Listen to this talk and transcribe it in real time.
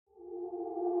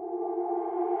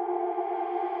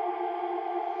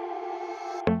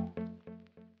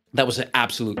That was an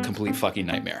absolute, complete fucking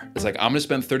nightmare. It's like, I'm going to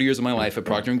spend 30 years of my life at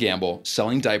Procter and Gamble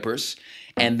selling diapers,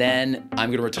 and then I'm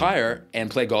going to retire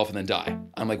and play golf and then die.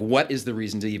 I'm like, what is the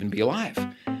reason to even be alive?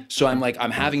 So I'm like,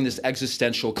 I'm having this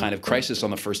existential kind of crisis on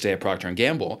the first day at Procter and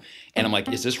Gamble, and I'm like,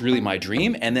 is this really my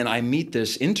dream? And then I meet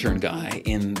this intern guy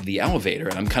in the elevator,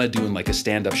 and I'm kind of doing like a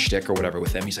stand-up shtick or whatever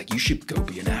with him. He's like, you should go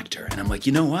be an actor. And I'm like,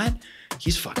 you know what?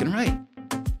 He's fucking right.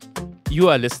 You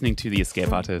are listening to The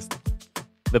Escape Artist,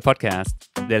 the podcast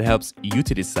that helps you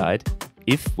to decide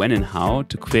if, when, and how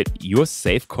to quit your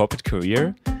safe corporate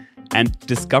career and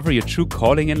discover your true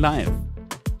calling in life.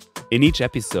 In each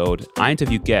episode, I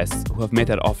interview guests who have made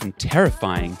that often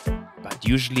terrifying, but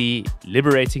usually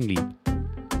liberating leap.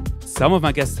 Some of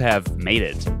my guests have made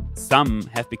it. Some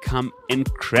have become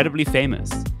incredibly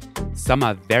famous. Some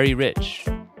are very rich.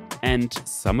 And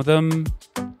some of them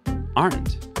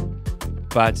aren't.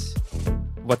 But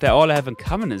what they all have in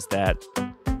common is that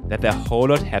they're a whole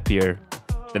lot happier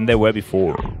than they were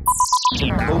before.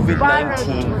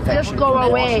 COVID-19 infection. Just go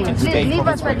away. Please leave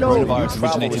us alone.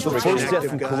 The first death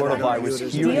from coronavirus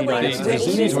here in the United States.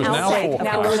 Disease was now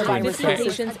Coronavirus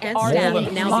patients and staff now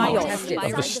being tested.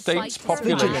 of the state's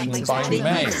population by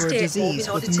May. Disease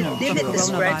with no Limit the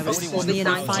spread of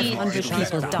COVID-19. 500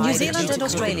 people died. New Zealand and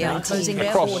Australia are closing their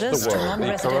Across borders the to world, the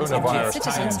non-resident and coronavirus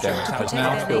citizens to pandemic has protect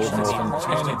now their killed nations.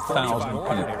 more than 10,000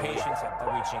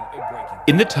 people.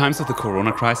 In the times of the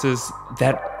corona crisis,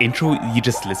 that intro you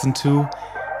just listened to,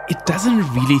 it doesn't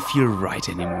really feel right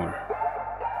anymore.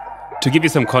 To give you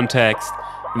some context,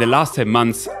 in the last 10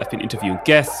 months, I've been interviewing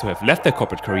guests who have left their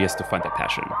corporate careers to find their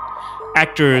passion.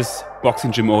 Actors,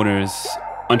 boxing gym owners,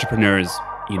 entrepreneurs,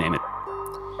 you name it.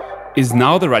 Is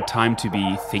now the right time to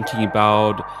be thinking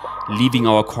about leaving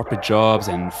our corporate jobs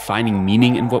and finding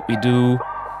meaning in what we do?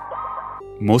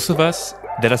 Most of us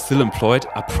that are still employed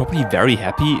are probably very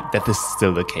happy that this is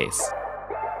still the case.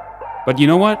 But you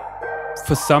know what?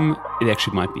 For some, it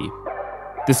actually might be.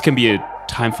 This can be a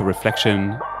time for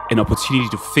reflection, an opportunity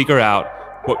to figure out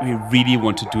what we really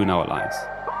want to do in our lives.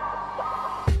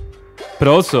 But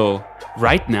also,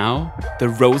 right now, the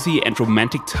rosy and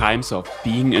romantic times of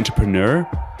being an entrepreneur,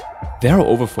 they're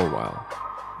over for a while.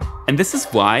 And this is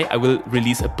why I will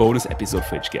release a bonus episode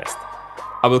for each guest.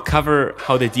 I will cover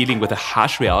how they're dealing with the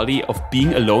harsh reality of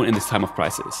being alone in this time of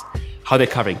crisis, how they're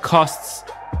covering costs,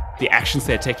 the actions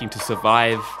they're taking to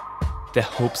survive, their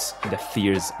hopes and their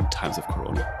fears in times of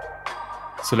corona.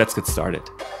 So let's get started.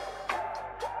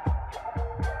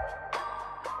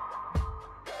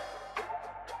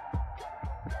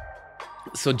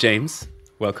 So James,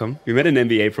 welcome. We met in an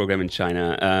MBA program in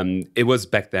China. It was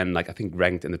back then, I think,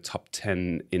 ranked in the top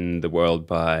 10 in the world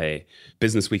by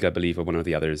Business Week, I believe, or one of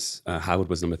the others. Harvard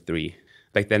was number 3.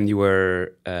 Back then, you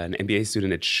were an MBA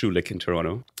student at Schulich in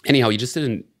Toronto. Anyhow, you just did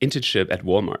an internship at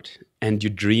Walmart, and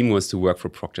your dream was to work for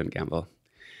Procter and Gamble.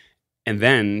 And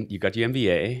then you got your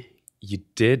MBA. You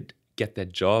did get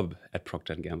that job at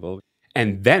Procter and Gamble.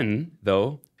 And then,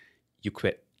 though, you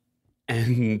quit.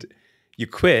 And you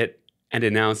quit and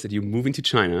announced that you're moving to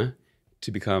China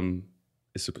to become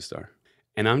a superstar.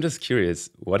 And I'm just curious,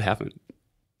 what happened?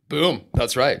 Boom.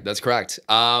 That's right. That's correct.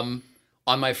 On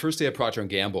my first day at Procter and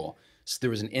Gamble, so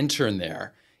there was an intern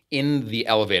there in the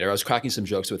elevator. I was cracking some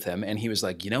jokes with him, and he was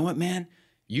like, you know what, man?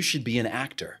 You should be an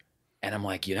actor. And I'm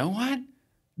like, you know what?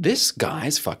 This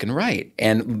guy's fucking right.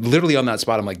 And literally on that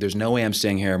spot, I'm like, there's no way I'm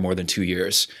staying here more than 2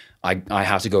 years. I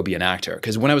have to go be an actor.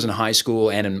 Because when I was in high school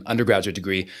and an undergraduate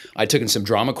degree, I took in some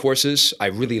drama courses. I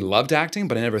really loved acting,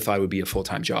 but I never thought it would be a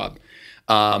full-time job.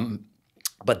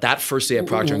 But that first day at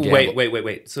Procter and Gamble—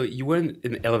 Wait. So you were in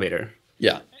an elevator.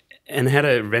 Yeah. And had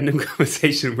a random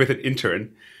conversation with an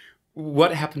intern.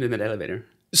 What happened in that elevator?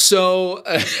 So,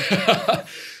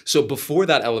 so before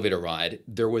that elevator ride,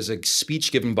 there was a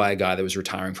speech given by a guy that was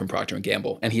retiring from Procter and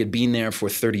Gamble, and he had been there for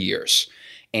 30 years.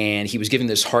 And he was giving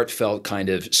this heartfelt kind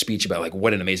of speech about like,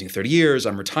 what an amazing 30 years.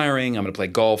 I'm retiring. I'm going to play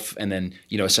golf. And then,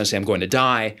 essentially I'm going to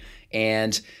die.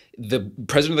 And the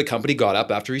president of the company got up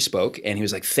after he spoke, and he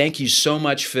was like, thank you so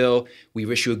much, Phil. We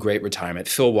wish you a great retirement.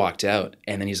 Phil walked out,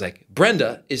 and then he's like,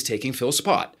 Brenda is taking Phil's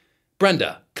spot.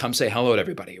 Brenda, come say hello to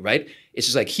everybody, right? It's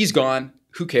just like, he's gone.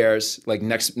 Who cares? Like,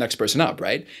 next person up,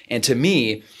 right? And to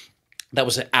me, that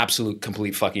was an absolute,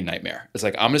 complete fucking nightmare. It's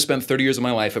like, I'm going to spend 30 years of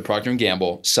my life at Procter and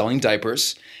Gamble selling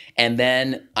diapers, and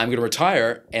then I'm going to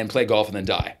retire and play golf and then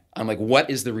die. I'm like, what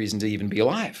is the reason to even be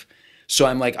alive? So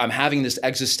I'm like, I'm having this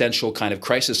existential kind of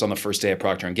crisis on the first day at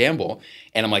Procter and Gamble,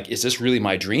 and I'm like, is this really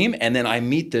my dream? And then I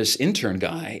meet this intern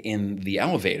guy in the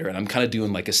elevator, and I'm kind of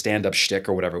doing like a stand-up shtick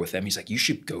or whatever with him. He's like, you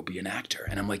should go be an actor.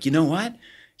 And I'm like, you know what?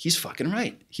 He's fucking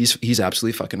right. He's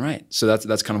absolutely fucking right. So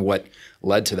that's kind of what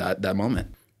led to that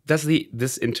moment. does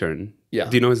this intern? Yeah.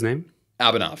 Do you know his name?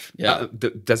 Abanov. Yeah.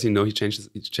 Does he know he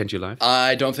changed your life?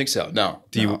 I don't think so. No.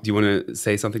 Do you want to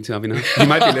say something to Abhinav? He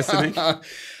might be listening.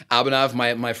 Abhinav,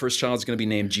 my first child is going to be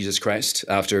named Jesus Christ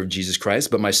after Jesus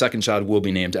Christ, but my second child will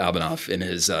be named Abhinav in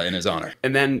his honor.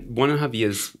 And then 1.5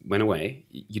 years went away.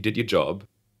 You did your job,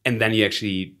 and then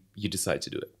you decided to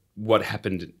do it. What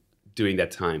happened during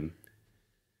that time?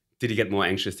 Did you get more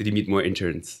anxious? Did you meet more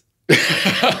interns?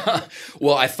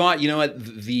 Well, I thought, you know what,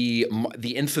 the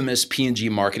infamous P&G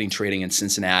marketing training in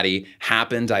Cincinnati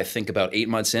happened, I think, about 8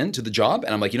 months into the job.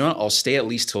 And I'm like, you know what, I'll stay at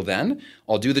least till then.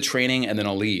 I'll do the training and then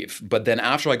I'll leave. But then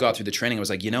after I got through the training, I was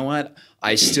like, you know what,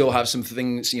 I still have some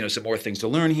things, some more things to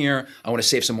learn here. I want to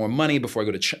save some more money before I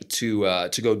go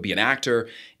to go be an actor.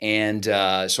 And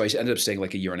so I ended up staying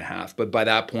like 1.5 years. But by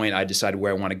that point, I decided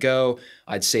where I want to go.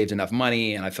 I'd saved enough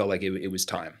money and I felt like it was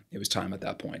time. It was time at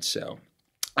that point. So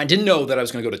I didn't know that I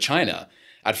was going to go to China.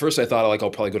 At first, I thought I'll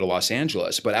probably go to Los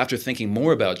Angeles. But after thinking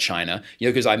more about China,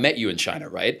 because I met you in China,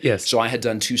 right? Yes. So I had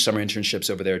done 2 summer internships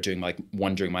over there, doing like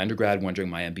one during my undergrad, one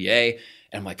during my MBA.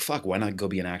 And I'm like, fuck, why not go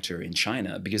be an actor in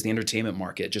China? Because the entertainment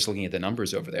market, just looking at the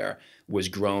numbers over there, was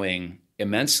growing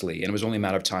immensely. And it was only a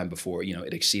matter of time before,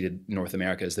 it exceeded North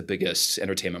America as the biggest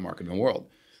entertainment market in the world.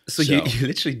 So you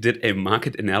literally did a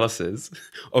market analysis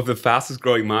of the fastest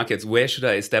growing markets. Where should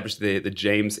I establish the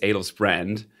James Alofs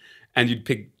brand? And you'd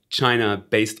pick China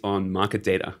based on market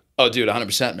data. Oh, dude,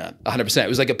 100%, man. 100%. It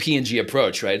was like a P&G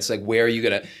approach, right? It's like, where are you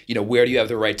going to, where do you have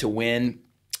the right to win?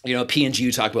 P&G,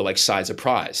 you talk about like size of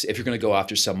prize. If you're going to go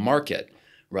after some market,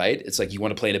 right? It's like you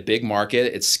want to play in a big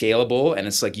market, it's scalable, and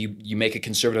it's like you make a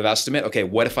conservative estimate. Okay,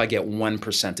 what if I get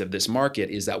 1% of this market?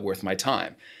 Is that worth my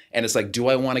time? And it's like, do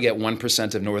I want to get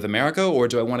 1% of North America, or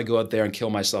do I want to go out there and kill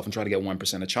myself and try to get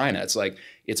 1% of China? It's like,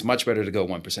 it's much better to go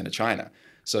 1% of China.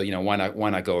 So, why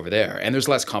not go over there? And there's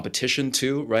less competition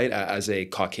too, right? As a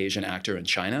Caucasian actor in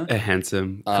China. A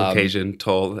handsome, Caucasian,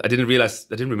 tall. I didn't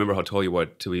remember how tall you were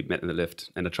till we met in the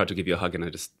lift. And I tried to give you a hug and I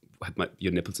just had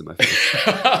your nipples in my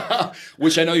face.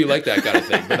 Which I know you like that kind of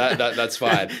thing, but that's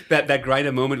fine. that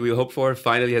grinder moment we hope for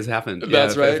finally has happened.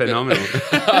 That's right. Phenomenal.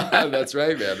 That's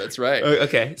right, man. That's right.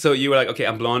 Okay. So you were like, okay,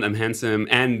 I'm blonde, I'm handsome,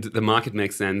 and the market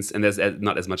makes sense, and there's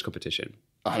not as much competition.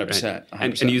 100%.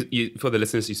 100%. And you, for the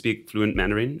listeners, you speak fluent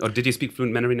Mandarin? Or did you speak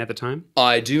fluent Mandarin at the time?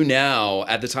 I do now.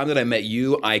 At the time that I met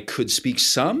you, I could speak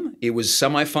some. It was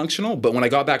semi-functional. But when I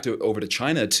got back over to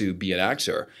China to be an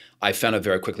actor, I found out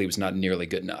very quickly it was not nearly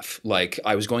good enough. Like,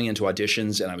 I was going into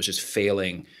auditions and I was just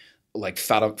failing like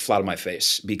flat on my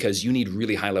face, because you need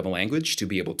really high-level language to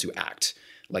be able to act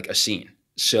like a scene.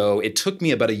 So it took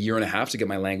me about 1.5 years to get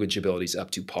my language abilities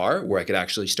up to par, where I could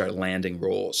actually start landing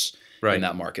roles in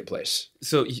that marketplace.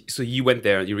 So you went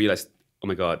there and you realized, oh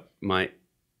my God, my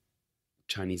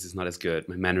Chinese is not as good.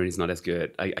 My Mandarin is not as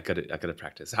good. I gotta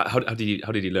practice. How did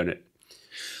you learn it?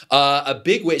 A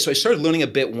big way. So I started learning a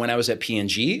bit when I was at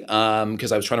P&G,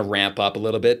 because I was trying to ramp up a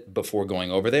little bit before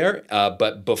going over there.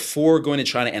 But before going to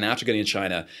China and after getting to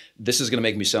China, this is going to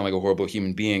make me sound like a horrible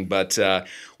human being. But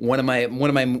one of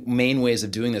my main ways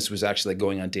of doing this was actually like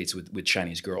going on dates with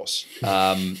Chinese girls.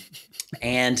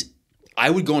 And I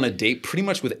would go on a date pretty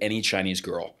much with any Chinese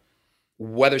girl,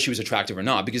 whether she was attractive or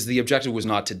not, because the objective was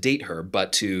not to date her,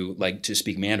 but to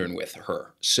speak Mandarin with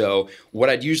her. So what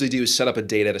I'd usually do is set up a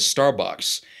date at a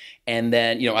Starbucks. And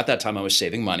then, at that time I was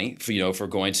saving money for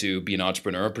going to be an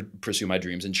entrepreneur, pursue my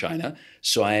dreams in China.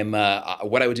 So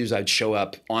what I would do is I'd show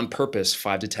up on purpose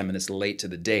 5 to 10 minutes late to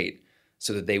the date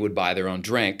so that they would buy their own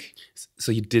drink.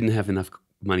 So you didn't have enough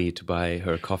money to buy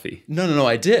her coffee? No,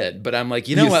 I did. But I'm like,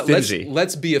 you know what?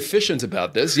 Let's be efficient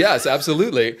about this. Yes,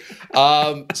 absolutely.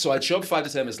 So I'd show up 5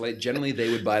 to 10 minutes late. Generally, they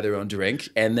would buy their own drink,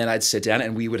 and then I'd sit down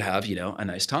and we would have, a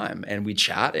nice time, and we'd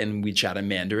chat in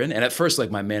Mandarin. And at first, like,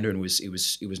 my Mandarin was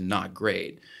not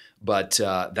great, but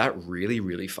that really,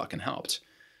 really fucking helped.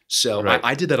 So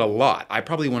I did that a lot. I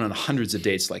probably went on hundreds of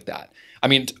dates like that. I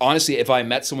mean, honestly, if I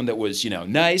met someone that was,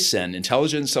 nice and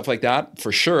intelligent and stuff like that,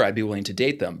 for sure, I'd be willing to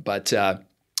date them. But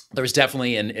there was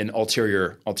definitely an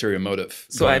ulterior motive.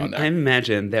 So I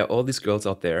imagine there are all these girls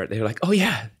out there. They're like, oh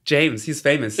yeah, James, he's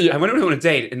famous. Yeah. I wonder if I want to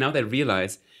date. And now they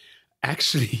realize,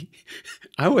 actually,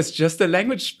 I was just a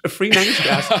free language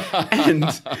class, and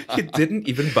he didn't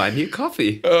even buy me a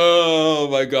coffee. Oh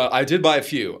my God, I did buy a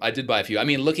few. I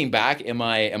mean, looking back, am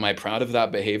I proud of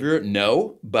that behavior?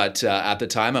 No, but at the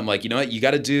time, I'm like, you know what? You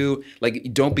got to do,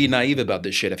 like, don't be naive about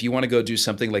this shit. If you want to go do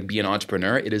something like be an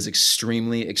entrepreneur, it is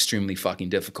extremely, extremely fucking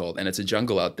difficult, and it's a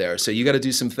jungle out there. So you got to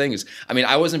do some things. I mean,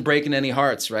 I wasn't breaking any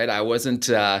hearts, right? I wasn't.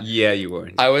 Yeah, you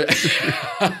weren't. I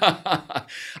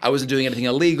wasn't doing anything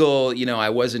illegal. well, you know, I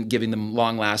wasn't giving them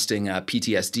long-lasting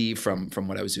PTSD from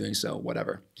what I was doing, so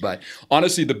whatever. But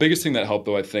honestly, the biggest thing that helped,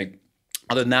 though, I think,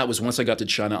 other than that, was once I got to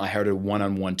China, I hired a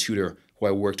one-on-one tutor who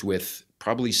I worked with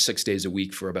probably 6 days a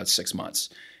week for about 6 months,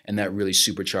 and that really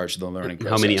supercharged the learning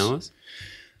process. How many hours?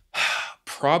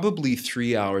 Probably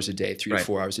 3 hours a day, 3 to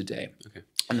 4 hours a day, okay.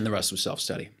 And then the rest was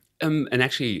self-study. And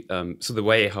actually, so the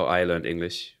way how I learned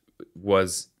English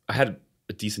was I had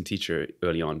a decent teacher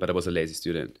early on, but I was a lazy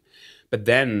student. But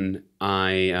then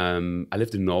I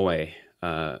lived in Norway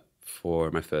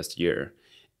for my first year.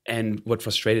 And what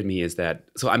frustrated me is that,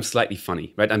 so I'm slightly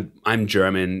funny, right? I'm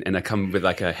German and I come with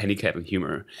like a handicap in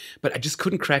humor, but I just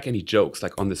couldn't crack any jokes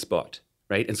like on the spot,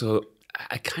 right? And so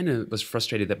I kind of was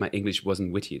frustrated that my English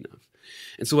wasn't witty enough.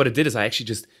 And so what I did is I actually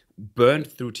just burned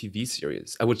through TV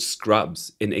series. I would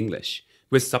Scrubs in English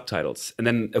with subtitles. And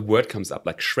then a word comes up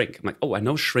like shrink. I'm like, oh, I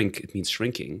know shrink, it means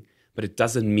shrinking, but it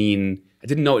doesn't mean, I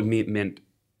didn't know it meant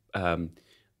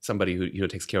somebody who, you know,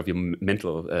 takes care of your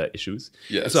mental issues.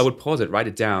 Yes. So I would pause it, write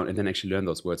it down, and then actually learn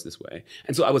those words this way.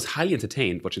 And so I was highly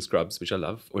entertained watching Scrubs, which I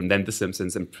love, and then The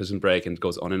Simpsons and Prison Break, and it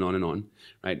goes on and on and on,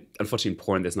 right? Unfortunately, in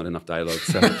porn, there's not enough dialogue,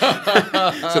 so,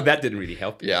 so that didn't really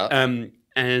help. Yeah.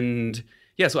 And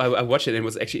yeah, so I watched it, and it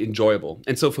was actually enjoyable.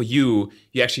 And so for you,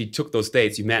 you actually took those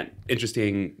dates, you met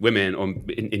interesting women, or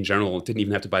in general, didn't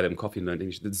even have to buy them coffee and learn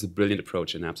English. This is a brilliant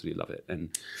approach, and I absolutely love it.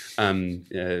 And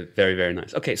very, very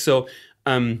nice. Okay, so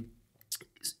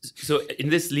so in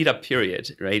this lead-up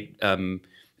period, right,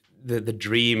 the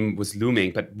dream was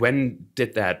looming, but when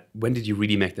did you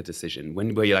really make the decision?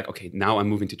 When were you like, okay, now I'm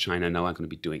moving to China, now I'm going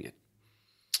to be doing it?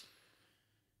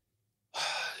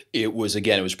 It was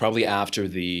probably after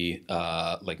the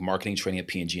like marketing training at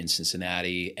P&G in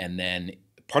Cincinnati, and then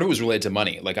part of it was related to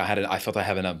money. Like I felt I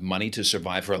have enough money to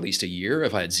survive for at least a year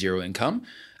if I had zero income.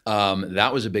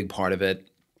 That was a big part of it.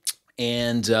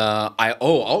 And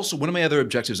also one of my other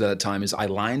objectives at that time is I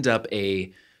lined up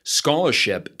a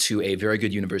scholarship to a very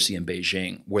good university in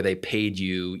Beijing where they paid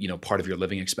you, you know, part of your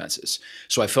living expenses.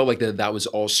 So I felt like that was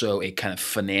also a kind of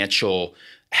financial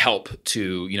help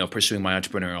to, you know, pursuing my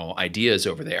entrepreneurial ideas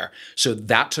over there. So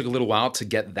that took a little while to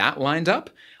get that lined up.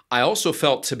 I also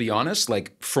felt, to be honest,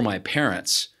 like for my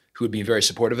parents, who would be very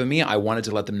supportive of me, I wanted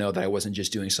to let them know that I wasn't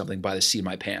just doing something by the seat of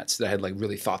my pants, that I had like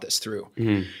really thought this through.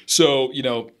 Mm-hmm. So, you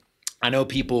know, I know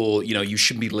people, you know, you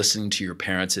shouldn't be listening to your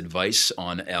parents' advice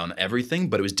on everything,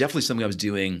 but it was definitely something I was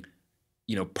doing,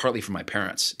 you know, partly for my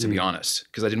parents, to be honest,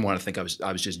 because I didn't want to think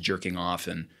I was just jerking off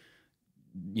and,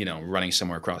 you know, running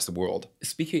somewhere across the world.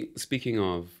 Speaking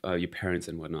of your parents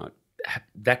and whatnot,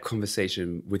 that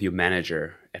conversation with your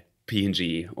manager at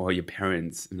P&G or your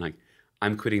parents, and like,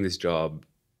 I'm quitting this job,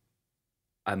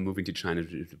 I'm moving to China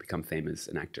to become famous,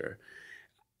 an actor.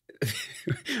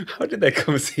 How did that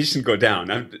conversation go down?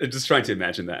 I'm just trying to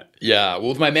imagine that. Yeah, well,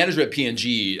 with my manager at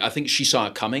P&G, I think she saw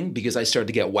it coming because I started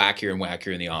to get wackier and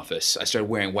wackier in the office. I started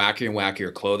wearing wackier and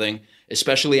wackier clothing,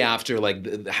 especially after like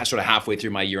sort of halfway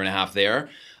through my year and a half there.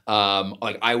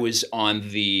 Like I was on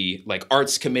the like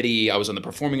arts committee, I was on the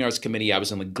performing arts committee, I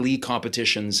was in the glee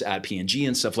competitions at P&G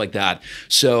and stuff like that.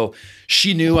 So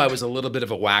she knew I was a little bit of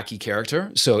a wacky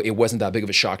character, so it wasn't that big of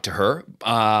a shock to her.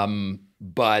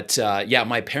 But yeah,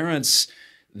 my parents,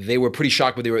 they were pretty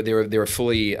shocked, but they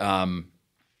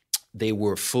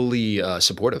were fully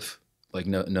supportive. Like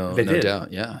no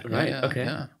doubt. Yeah. Right. Yeah, okay.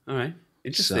 Yeah. All right.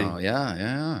 Interesting. So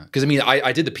yeah. Because I mean,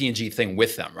 I did the P&G thing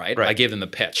with them, right? I gave them the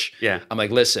pitch. Yeah. I'm like,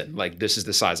 listen, like this is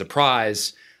the size of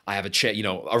prize. I have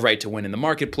a right to win in the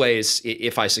marketplace.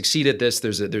 If I succeed at this,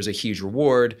 there's a huge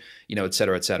reward, you know, et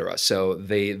cetera, et cetera. So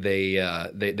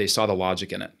they saw the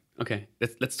logic in it. Okay.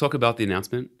 Let's talk about the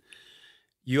announcement.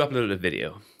 You uploaded a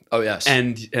video. Oh, yes.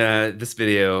 And this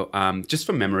video, just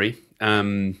from memory,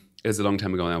 it was a long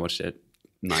time ago and I watched it,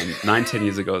 10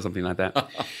 years ago or something like that.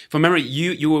 From memory,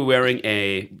 you were wearing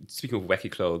speaking of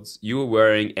wacky clothes, you were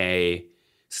wearing a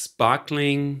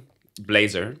sparkling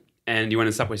blazer and you were in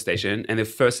a subway station and the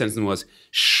first sentence was,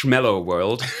 Schmello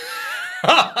world.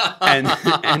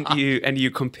 and you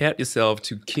compared yourself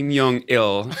to Kim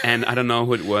Jong-il and I don't know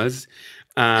who it was,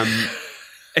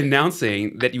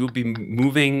 announcing that you would be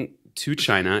moving to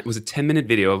China. It was a 10-minute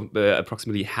video,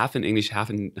 approximately half in English, half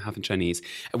in Chinese.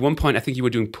 At one point, I think you were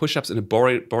doing push-ups in a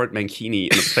Borat mankini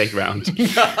in a playground.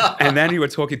 And then you were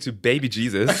talking to baby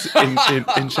Jesus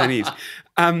in Chinese.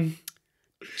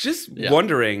 Just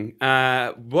wondering,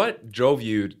 what drove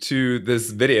you to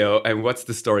this video and what's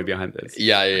the story behind this?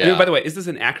 Yeah. I mean, by the way, is this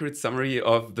an accurate summary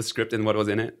of the script and what was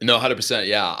in it? No, 100%.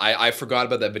 Yeah. I forgot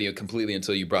about that video completely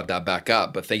until you brought that back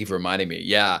up, but thank you for reminding me.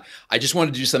 Yeah. I just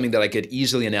wanted to do something that I could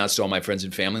easily announce to all my friends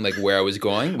and family, like where I was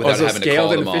going without having to call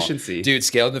them all. Scale and efficiency. Dude,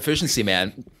 scale and efficiency,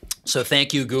 man. So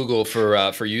thank you, Google,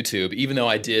 for YouTube. Even though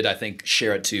I did, I think,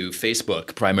 share it to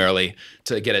Facebook primarily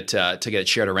to get it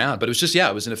shared around. But it was just, yeah,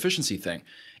 it was an efficiency thing,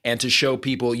 and to show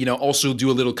people, you know, also do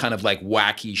a little kind of like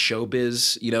wacky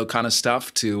showbiz, you know, kind of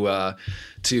stuff to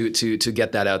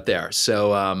get that out there.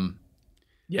 So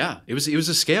yeah, it was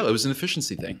a scale. It was an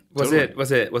efficiency thing. Was it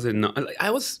not? Like,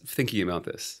 I was thinking about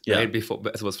this right before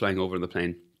as I was flying over in the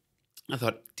plane. I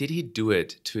thought, did he do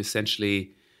it to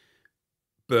essentially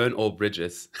burn all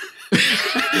bridges?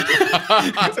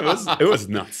 it was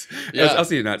nuts. Yeah. It was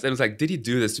absolutely nuts. And it was like, did he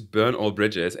do this to burn all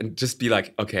bridges and just be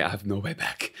like, okay, I have no way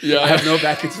back. Yeah. I have no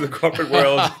back into the corporate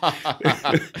world.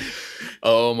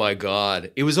 Oh my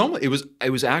God. It was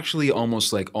actually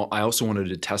almost like, I also wanted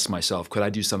to test myself. Could I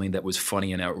do something that was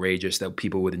funny and outrageous that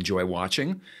people would enjoy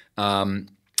watching?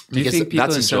 Do you think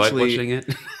people enjoyed watching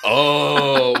it?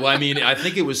 Oh, well, I mean, I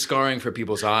think it was scarring for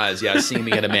people's eyes. Yeah, seeing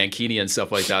me in a mankini and stuff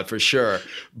like that, for sure.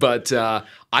 But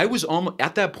I was almost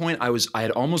at that point. I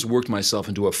had almost worked myself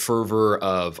into a fervor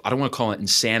of, I don't want to call it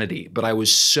insanity, but I was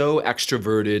so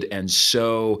extroverted and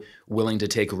so willing to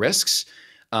take risks.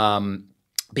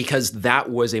 Because that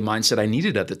was a mindset I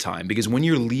needed at the time. Because when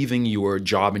you're leaving your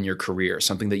job and your career,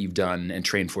 something that you've done and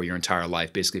trained for your entire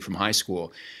life, basically from high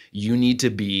school, you need to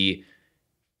be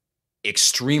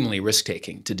extremely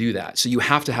risk-taking to do that. So you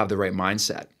have to have the right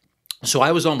mindset. So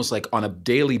I was almost like on a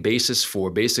daily basis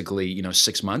for basically, you know,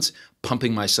 6 months,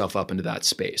 pumping myself up into that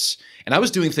space. And I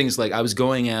was doing things like I was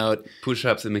going out.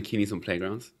 Push-ups and bikinis on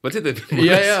playgrounds. What's it?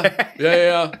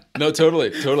 Yeah. No,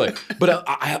 totally. But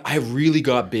I really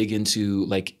got big into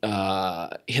like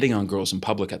hitting on girls in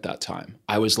public at that time.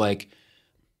 I was like,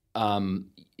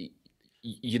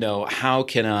 you know, how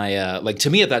can I, like to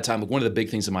me at that time, one of the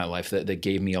big things in my life that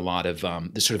gave me a lot of,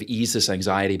 this sort of ease this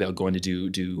anxiety about going to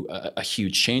do a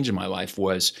huge change in my life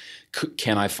was,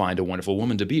 can I find a wonderful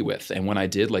woman to be with? And when I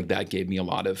did, like that gave me a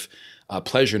lot of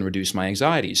pleasure and reduced my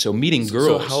anxiety. So meeting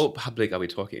girls. So how public are we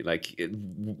talking? Like,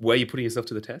 were you putting yourself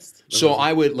to the test? So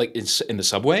I would like in the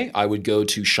subway, I would go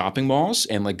to shopping malls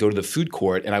and like go to the food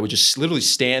court, and I would just literally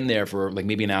stand there for like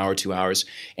maybe an hour, 2 hours,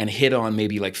 and hit on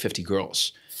maybe like 50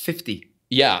 girls. 50.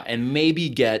 Yeah, and maybe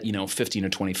get, you know, 15 or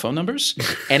 20 phone numbers.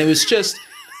 And it was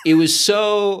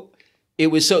so,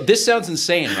 this sounds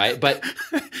insane, right? But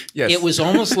yes. It was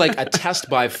almost like a test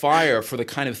by fire for the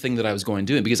kind of thing that I was going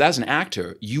to do. Because as an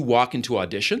actor, you walk into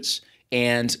auditions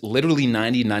and literally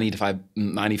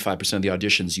 95% of the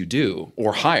auditions you do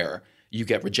or higher, you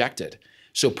get rejected.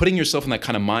 So putting yourself in that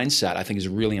kind of mindset, I think, is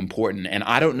really important. And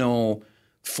I don't know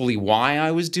fully why I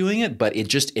was doing it, but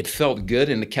it felt good,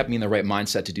 and it kept me in the right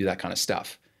mindset to do that kind of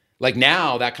stuff. Like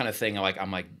now, that kind of thing,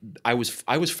 I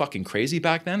was fucking crazy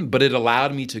back then, but it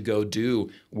allowed me to go do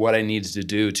what I needed to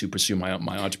do to pursue my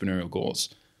entrepreneurial goals.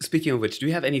 Speaking of which, do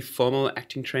you have any formal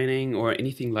acting training or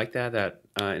anything like that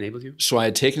enabled you? So I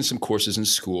had taken some courses in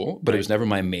school, but It was never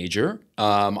my major.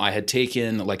 I had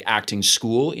taken like acting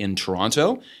school in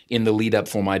Toronto in the lead up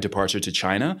for my departure to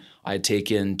China. I had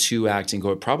taken 2 acting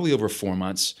courses, probably over 4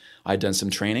 months. I'd done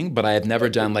some training, but I had never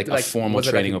done like a formal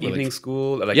training like over evening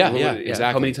school. Like, yeah,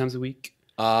 exactly. How many times a week?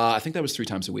 I think that was 3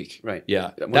 times a week. Right.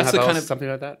 Yeah. That's the kind of something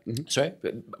like that. Mm-hmm. Sorry.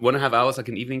 1.5 hours, like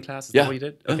an evening class. Is that what you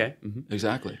did? Okay. Mm-hmm.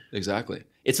 Exactly.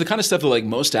 It's the kind of stuff that like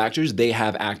most actors, they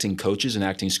have acting coaches and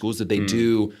acting schools that they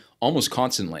do almost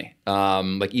constantly.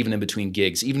 Like even in between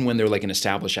gigs, even when they're like an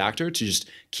established actor, to just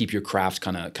keep your craft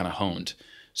kind of honed.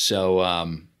 So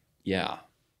yeah.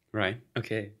 Right.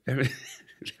 Okay.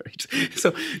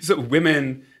 So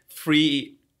women,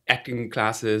 free acting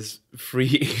classes,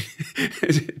 free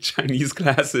Chinese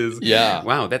classes. Yeah.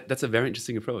 Wow, that's a very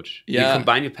interesting approach. Yeah. You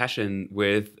combine your passion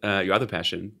with your other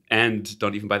passion, and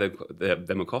don't even buy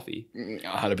them a coffee.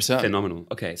 100%. Phenomenal.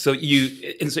 Okay, so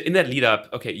in that lead up,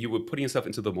 okay, you were putting yourself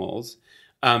into the malls,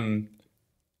 and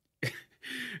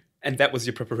that was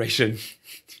your preparation.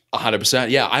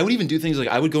 100%. Yeah, I would even do things like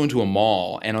I would go into a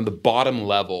mall, and on the bottom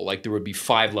level, like there would be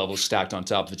 5 levels stacked on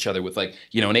top of each other with like,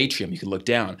 you know, an atrium you could look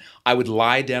down. I would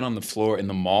lie down on the floor in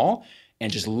the mall and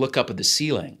just look up at the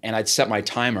ceiling, and I'd set my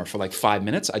timer for like 5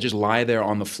 minutes. I'd just lie there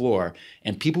on the floor,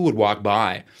 and people would walk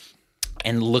by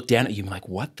and look down at you and be like,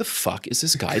 what the fuck is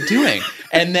this guy doing?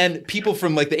 And then people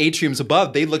from like the atriums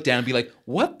above, they'd look down and be like,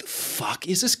 what the fuck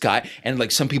is this guy? And like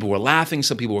some people were laughing,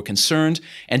 some people were concerned.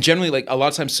 And generally like a lot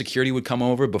of times security would come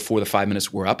over before the 5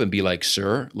 minutes were up and be like,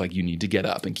 sir, like you need to get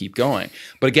up and keep going.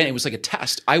 But again, it was like a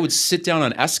test. I would sit down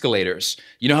on escalators.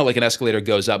 You know how like an escalator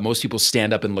goes up, most people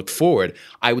stand up and look forward.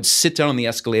 I would sit down on the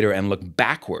escalator and look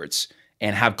backwards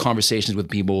and have conversations with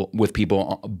people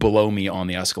below me on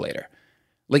the escalator.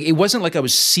 Like it wasn't like I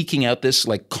was seeking out this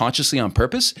like consciously on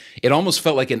purpose. It almost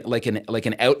felt like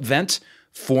an out vent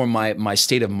for my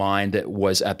state of mind that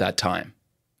was at that time.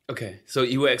 Okay, so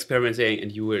you were experimenting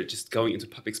and you were just going into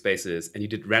public spaces and you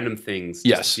did random things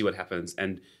just to see what happens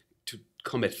and to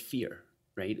combat fear,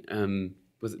 right?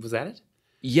 Was that it?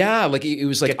 Yeah, like it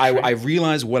was like I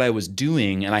realized what I was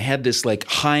doing, and I had this like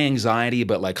high anxiety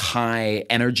but like high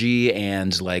energy,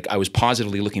 and like I was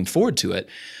positively looking forward to it.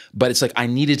 But it's like I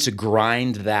needed to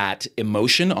grind that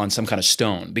emotion on some kind of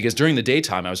stone, because during the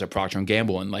daytime I was at Procter and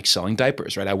Gamble and like selling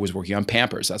diapers, right? I was working on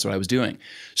Pampers. That's what I was doing.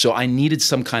 So I needed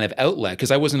some kind of outlet,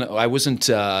 because I wasn't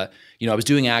you know, I was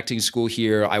doing acting school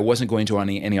here. I wasn't going to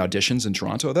any auditions in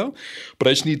Toronto though, but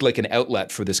I just need like an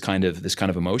outlet for this kind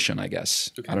of emotion, I guess.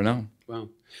 Okay. I don't know. Wow.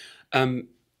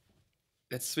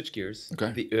 Let's switch gears.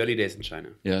 Okay. The early days in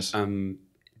China. Yes.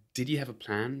 Did you have a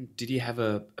plan? Did you have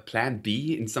a plan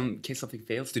B in some case something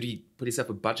fails? Did you put yourself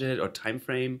a budget or time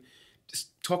frame? Just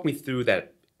talk me through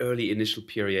that early initial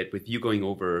period with you going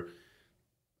over,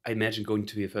 I imagine going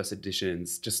to your first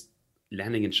auditions, just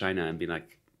landing in China and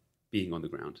being on the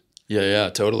ground. Yeah,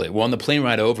 totally. Well, on the plane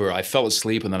ride over, I fell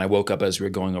asleep, and then I woke up as we were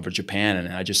going over Japan,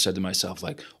 and I just said to myself,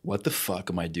 like, what the fuck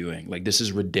am I doing? Like, this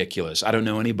is ridiculous. I don't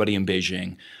know anybody in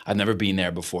Beijing. I've never been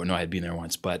there before. No, I had been there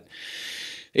once, but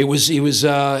it was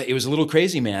a little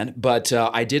crazy, man. But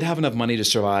I did have enough money to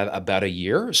survive about a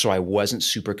year, so I wasn't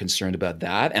super concerned about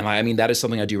that. And I mean, that is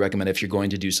something I do recommend if you're going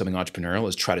to do something entrepreneurial,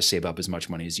 is try to save up as much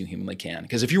money as you humanly can.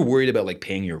 Because if you're worried about like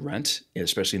paying your rent,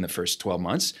 especially in the first 12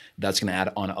 months, that's going to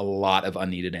add on a lot of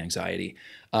unneeded anxiety.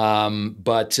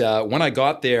 But when I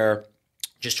got there,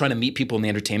 just trying to meet people in the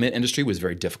entertainment industry was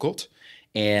very difficult.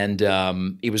 And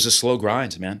it was a slow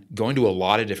grind, man. Going to a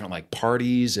lot of different like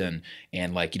parties and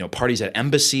like, you know, parties at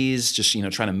embassies, just, you know,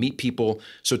 trying to meet people.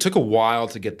 So it took a while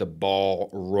to get the ball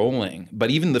rolling.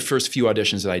 But even the first few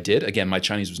auditions that I did, again, my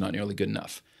Chinese was not nearly good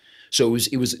enough. So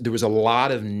there was a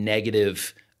lot of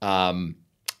negative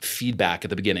feedback at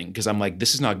the beginning, because I'm like,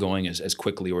 this is not going as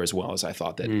quickly or as well as I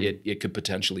thought that it could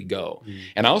potentially go.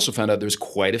 And I also found out there's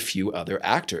quite a few other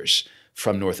actors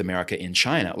from North America in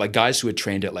China, like guys who had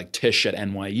trained at like Tisch at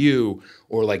NYU,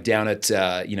 or like down at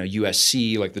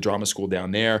USC, like the drama school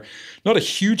down there. Not a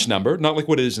huge number, not like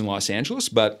what it is in Los Angeles,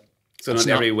 but so not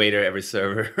every waiter, every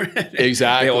server.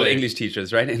 Exactly. They're all English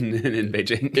teachers, right? In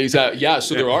Beijing. Exactly. Yeah.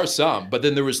 So there are some, but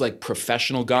then there was like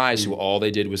professional guys who all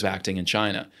they did was acting in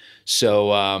China. So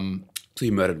so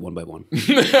you murdered one by one.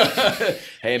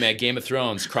 Hey man, Game of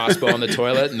Thrones, crossbow on the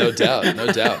toilet, no doubt, no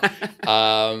doubt.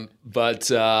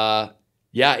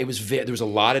 Yeah, there was a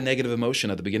lot of negative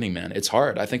emotion at the beginning, man. It's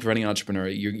hard. I think for any entrepreneur,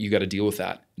 you got to deal with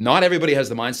that. Not everybody has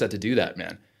the mindset to do that,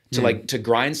 man. To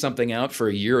grind something out for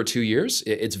a year or 2 years,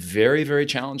 it's very, very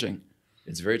challenging.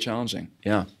 It's very challenging.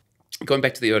 Yeah. Going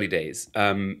back to the early days,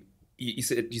 you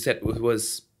said it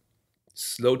was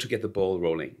slow to get the ball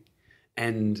rolling,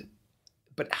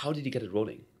 but how did you get it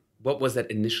rolling? What was that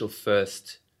initial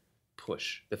first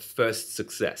push, the first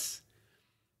success?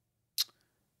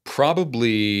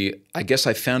 Probably, I guess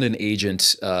I found an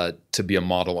agent to be a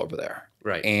model over there.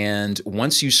 Right. And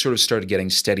once you sort of started getting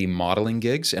steady modeling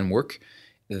gigs and work,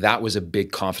 that was a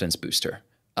big confidence booster.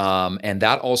 And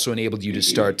that also enabled you to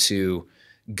start to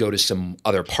go to some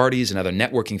other parties and other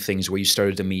networking things where you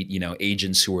started to meet, you know,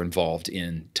 agents who were involved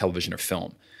in television or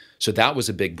film. So that was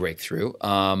a big breakthrough.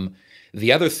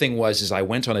 The other thing was I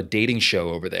went on a dating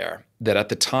show over there that at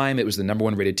the time it was the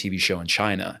 #1 rated TV show in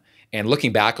China. And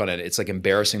looking back on it, it's like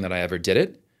embarrassing that I ever did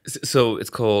it. So it's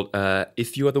called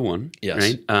If You Are the One,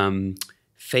 yes. Right?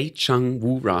 Fei Chang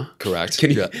Wu Ra. Correct.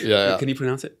 Can you, yeah. Can you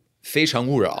pronounce it? Fei Chang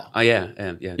Wu Ra. Oh,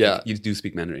 yeah. You do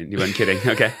speak Mandarin. You weren't kidding.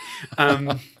 Okay.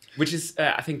 Which is,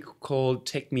 I think, called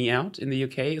Take Me Out in the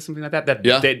UK or something like that.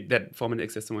 That format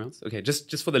exists somewhere else. Okay,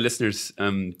 just for the listeners,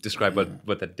 describe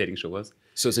what that dating show was.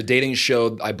 So it's a dating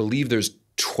show. I believe there's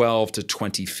 12 to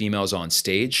 20 females on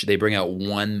stage. They bring out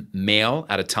one male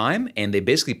at a time, and they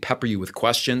basically pepper you with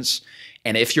questions.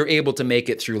 And if you're able to make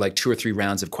it through like 2 or 3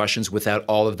 rounds of questions without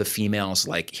all of the females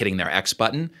like hitting their X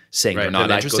button, saying they're not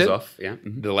interested, the light goes off. Yeah.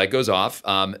 Mm-hmm. The light goes off.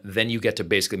 Then you get to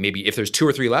basically, maybe if there's 2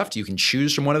 or 3 left, you can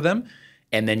choose from one of them,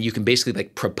 and then you can basically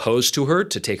like propose to her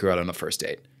to take her out on a first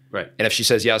date. Right. And if she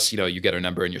says yes, you know, you get her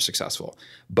number and you're successful.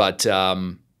 But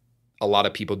a lot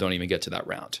of people don't even get to that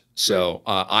round. So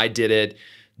I did it.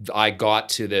 I got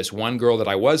to this one girl that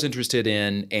I was interested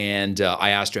in, and I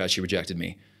asked her out. She rejected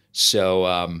me. So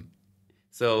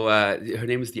her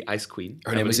name is the Ice Queen.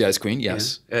 Her name is the Ice Queen,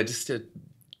 yes. Yeah. Just to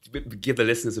give the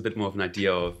listeners a bit more of an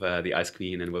idea of the Ice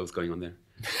Queen and what was going on there.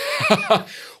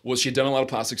 Well, she had done a lot of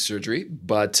plastic surgery,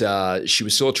 but she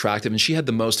was still attractive, and she had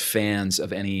the most fans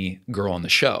of any girl on the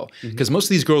show. Because most of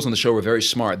these girls on the show were very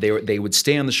smart. They would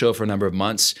stay on the show for a number of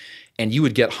months, and you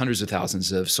would get hundreds of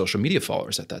thousands of social media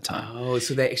followers at that time. Oh,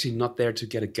 so they're actually not there to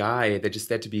get a guy. They're just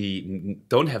there to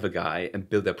don't have a guy and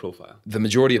build their profile. The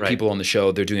majority of people on the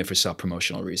show, they're doing it for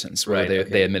self-promotional reasons, whether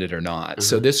they admit it or not.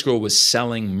 So this girl was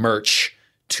selling merch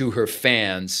to her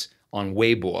fans on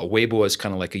Weibo. Weibo is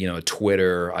kind of like a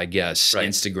Twitter, I guess,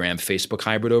 Instagram, Facebook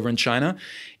hybrid over in China,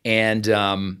 and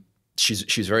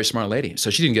she's a very smart lady. So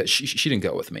she didn't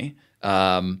go with me,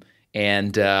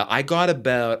 and I got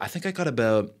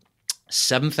about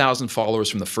 7,000 followers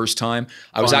from the first time.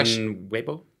 I was actually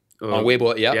Weibo. On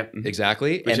Weibo, yeah.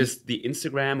 Exactly. Which is the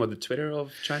Instagram or the Twitter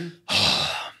of China?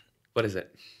 What is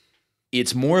it?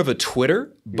 It's more of a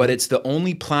Twitter, but it's the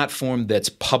only platform that's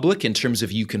public in terms of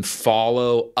you can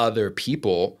follow other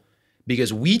people,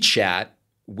 because WeChat,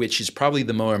 which is probably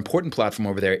the more important platform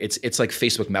over there, it's like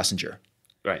Facebook Messenger.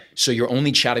 Right. So you're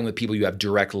only chatting with people you have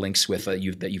direct links with that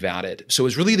you've added. So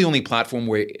it's really the only platform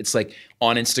where it's like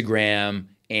on Instagram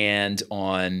and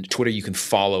on Twitter you can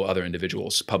follow other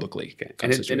individuals publicly. Okay.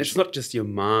 And it's not just your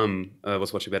mom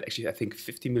was watching, but actually I think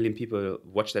 50 million people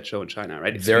watch that show in China,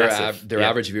 right? It's their massive.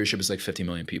 average viewership is like 50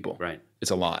 million people. Right.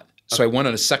 It's a lot. So I went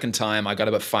on a second time. I got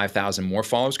about 5,000 more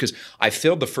followers because I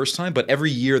failed the first time. But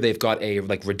every year they've got a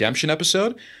redemption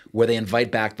episode where they invite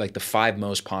back like the 5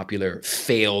 most popular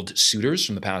failed suitors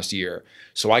from the past year.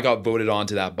 So I got voted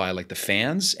onto that by like the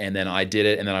fans, and then I did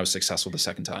it, and then I was successful the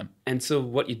second time. And so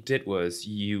what you did was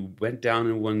you went down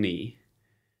on one knee,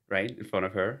 right, in front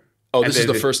of her. Oh, this is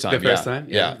the first time. The first time,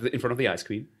 yeah, in front of the ice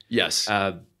cream. Yes.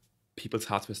 People's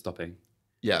hearts were stopping.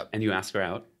 Yeah. And you asked her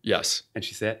out. Yes. And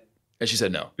she said. And she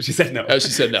said no. She said no. She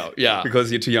said no. Yeah.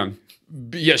 Because you're too young.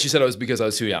 Yeah, she said it was because I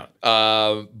was too young.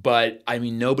 But I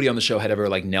mean, nobody on the show had ever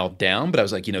like knelt down. But I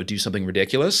was like, do something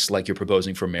ridiculous, like you're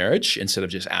proposing for marriage instead of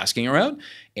just asking her out.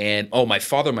 And my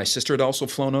father and my sister had also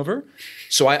flown over.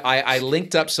 So I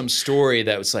linked up some story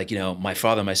that was like, my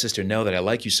father and my sister know that I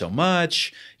like you so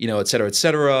much, et cetera, et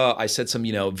cetera. I said some,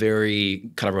 very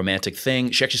kind of romantic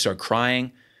thing. She actually started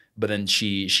crying, but then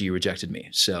she rejected me.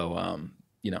 So,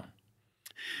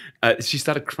 She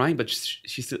started crying, but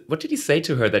she said, what did you say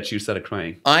to her that she started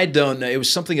crying? I don't know. It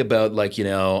was something about like,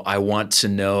 I want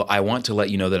to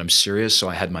let you know that I'm serious. So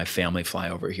I had my family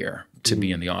fly over here to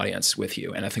be in the audience with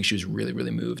you. And I think she was really, really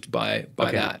moved by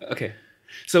that. Okay.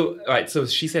 So, all right. So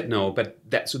she said no, but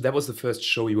that was the first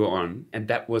show you were on. And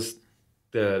that was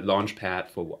the launch pad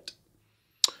for what?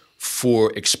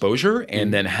 For exposure,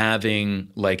 and then having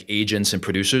like agents and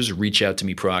producers reach out to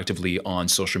me proactively on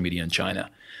social media in China.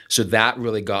 So that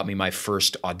really got me my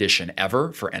first audition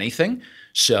ever for anything.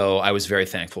 So I was very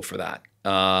thankful for that.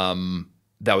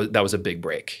 That was a big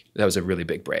break. That was a really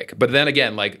big break. But then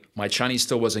again, like my Chinese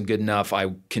still wasn't good enough.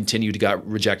 I continued to get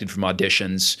rejected from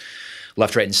auditions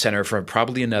left, right, and center for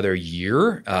probably another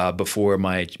year before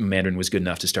my Mandarin was good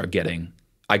enough to start getting.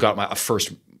 I got my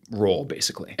first role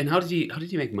basically. And how did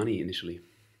you make money initially?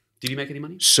 Did you make any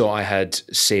money? So I had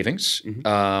savings.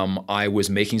 I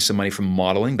was making some money from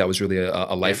modeling. That was really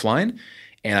a lifeline.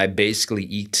 And I basically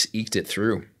eked it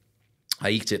through.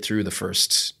 I eked it through the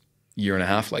first year and a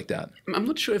half like that. I'm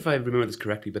not sure if I remember this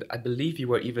correctly, but I believe you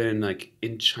were even like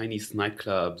in Chinese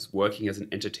nightclubs working as an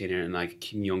entertainer in like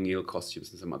Kim Jong-il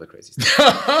costumes and some other crazy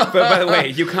stuff. But by the way,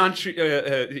 you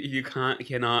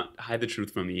cannot hide the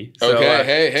truth from me. So,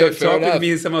 okay, so fair talk enough. with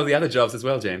me in some of the other jobs as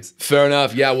well, James. Fair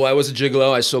enough. Yeah, well, I was a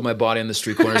gigolo. I sold my body on the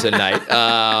street corners at night,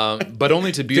 but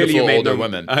only to beautiful older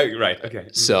women. Right. Okay.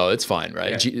 So it's fine,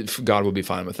 right? Yeah. God will be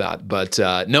fine with that. But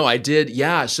no, I did.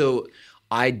 Yeah. So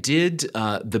I did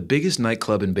the biggest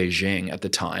nightclub in Beijing at the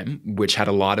time, which had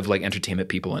a lot of like entertainment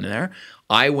people in there.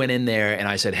 I went in there and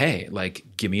I said, hey, like,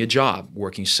 give me a job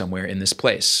working somewhere in this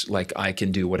place. Like, I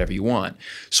can do whatever you want.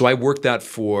 So I worked that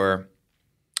for,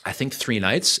 I think 3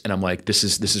 nights. And I'm like, this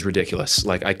is ridiculous.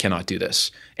 Like, I cannot do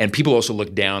this. And people also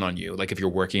look down on you, like if you're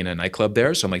working in a nightclub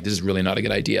there. So I'm like, this is really not a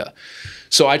good idea.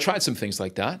 So I tried some things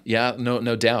like that. Yeah,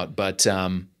 no doubt. But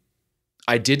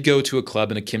I did go to a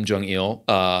club in a Kim Jong-il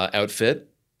outfit,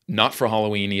 not for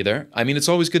Halloween either. I mean, it's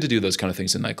always good to do those kind of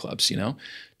things in nightclubs,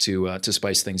 to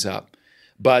spice things up.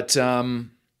 But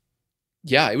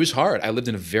yeah, it was hard. I lived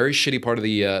in a very shitty part of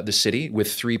the city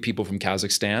with 3 people from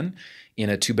Kazakhstan in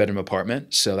a 2-bedroom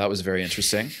apartment. So that was very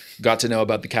interesting. Got to know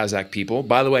about the Kazakh people.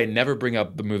 By the way, never bring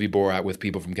up the movie Borat with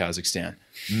people from Kazakhstan.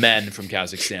 Men from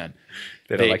Kazakhstan.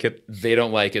 They don't like it? They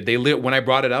don't like it. When I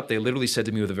brought it up, they literally said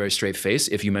to me with a very straight face,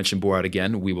 if you mention Borat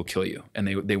again, we will kill you. And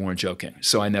they weren't joking.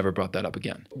 So I never brought that up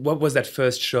again. What was that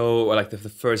first show, or like the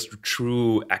first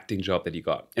true acting job that you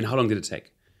got? And how long did it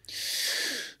take?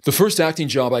 The first acting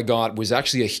job I got was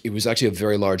actually a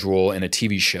very large role in a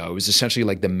TV show. It was essentially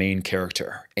like the main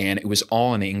character, and it was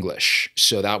all in English.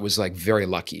 So that was like very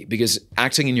lucky, because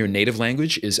acting in your native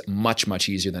language is much, much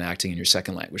easier than acting in your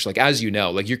second language. Like, as you know,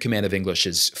 like your command of English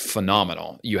is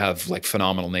phenomenal. You have like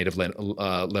phenomenal native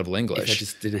level English. If I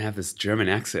just didn't have this German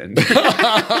accent.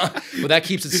 Well, that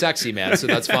keeps it sexy, man. So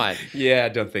that's fine. Yeah, I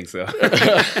don't think so.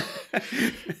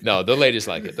 No, the ladies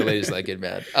like it. The ladies like it,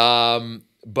 man.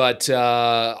 But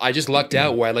I just lucked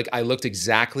out where I looked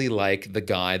exactly like the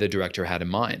guy the director had in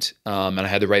mind, and I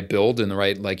had the right build and the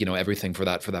right everything for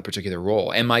that particular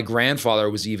role. And my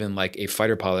grandfather was even like a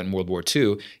fighter pilot in World War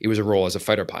II. It was a role as a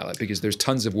fighter pilot, because there's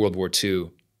tons of World War II.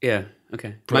 Yeah.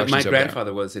 Okay. My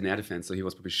grandfather was in air defense, so he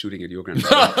was probably shooting at your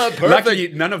grandfather. Luckily,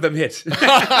 none of them hit.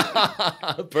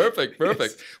 Perfect.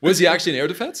 Was he actually in air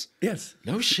defense? Yes.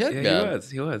 No shit, yeah, man.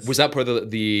 He was. Was that part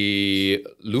of the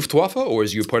Luftwaffe, or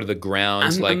was you part of the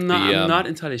grounds? I'm not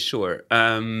entirely sure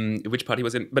which part he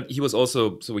was in, but he was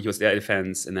also, so he was air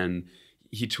defense, and then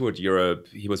he toured Europe.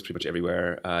 He was pretty much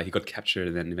everywhere. He got captured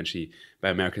and then eventually by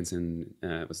Americans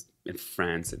was in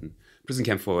France and prison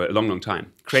camp for a long, long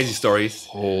time. Crazy stories.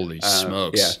 Holy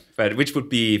smokes. Yeah, but which would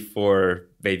be for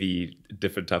maybe a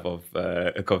different type of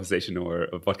a conversation or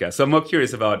a podcast. So I'm more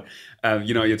curious about,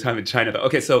 your time in China.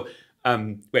 Okay, so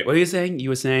wait, what were you saying? You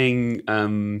were saying,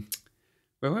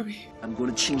 where were we? I'm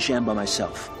going to Qingshan by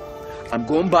myself. I'm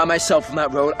going by myself on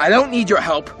that road. I don't need your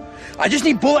help. I just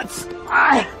need bullets.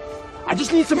 I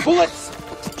just need some bullets.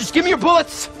 Just give me your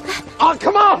bullets. Oh,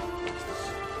 come on.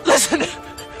 Listen.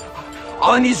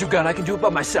 All I need is your gun. I can do it by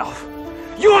myself.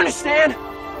 You understand?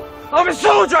 I'm a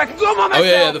soldier. I can go by myself. Oh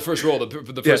yeah, the first role,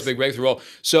 the first big breakthrough role.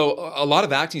 So a lot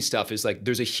of acting stuff is like,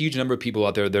 there's a huge number of people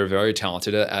out there that are very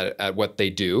talented at what they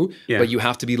do, but you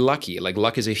have to be lucky. Like,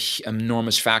 luck is an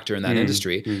enormous factor in that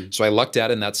industry. So I lucked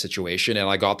out in that situation, and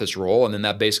I got this role, and then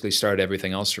that basically started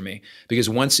everything else for me. Because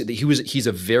he's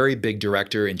a very big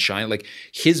director in China. Like,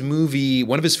 his movie,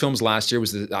 one of his films last year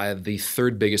was the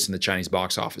third biggest in the Chinese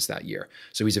box office that year.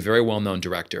 So he's a very well-known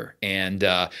director, and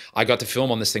I got to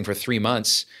film on this thing for 3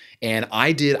 months. And I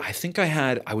had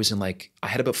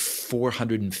about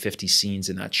 450 scenes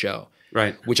in that show.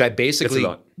 Right. Which I basically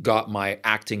got my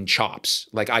acting chops.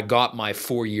 Like, I got my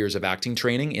 4 years of acting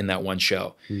training in that one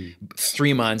show.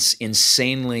 3 months,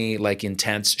 insanely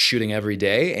intense shooting every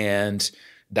day. And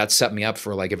that set me up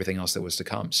for everything else that was to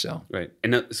come. So right,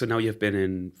 and so now you've been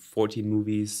in 14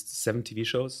 movies, 7 TV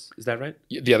shows. Is that right?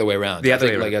 The other way around. The other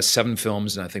way around. 7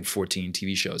 films and I think 14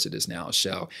 TV shows it is now.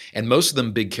 So, and most of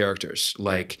them big characters,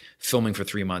 like filming for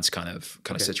 3 months kind of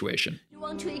situation. You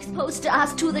want to expose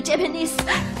us to the Japanese?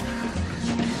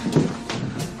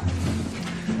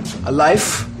 A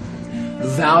life, the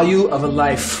value of a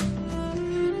life.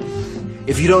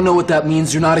 If you don't know what that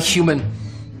means, you're not a human.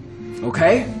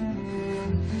 Okay?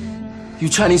 You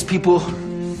Chinese people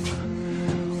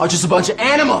are just a bunch of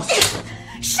animals.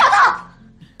 Shut up!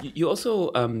 You also,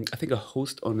 I think, a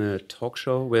host on a talk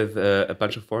show with a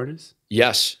bunch of foreigners?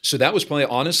 Yes. So that was probably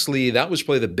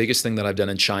the biggest thing that I've done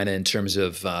in China in terms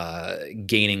of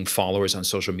gaining followers on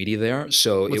social media there.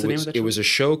 So it was a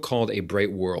show called A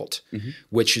Bright World,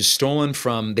 which is stolen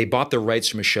from, they bought the rights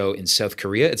from a show in South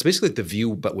Korea. It's basically like The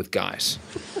View, but with guys.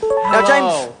 Now,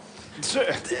 James,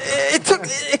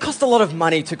 it cost a lot of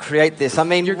money to create this. I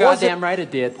mean, you're goddamn right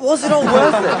it did. Was it all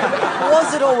worth it?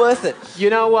 Was it all worth it? You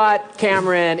know what,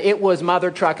 Cameron? It was mother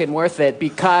trucking worth it,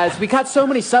 because we got so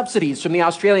many subsidies from the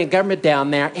Australian government down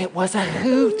there. It was a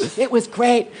hoot. It was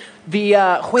great. The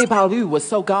Hui Baolu was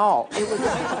so gall. It was.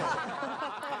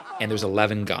 And there's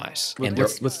 11 guys.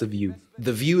 What's The View?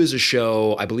 The View is a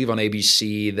show, I believe, on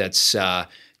ABC that's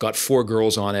got 4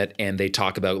 girls on it, and they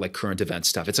talk about current event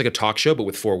stuff. It's like a talk show, but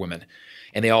with 4 women.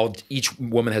 And each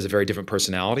woman has a very different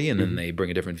personality, and then they bring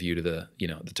a different view to the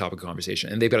topic of conversation.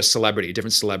 And they've got a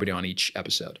different celebrity on each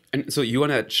episode. And so you on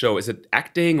that show, is it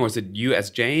acting, or is it you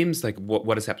as James? Like,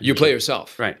 what is happening? You play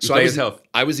yourself. Right.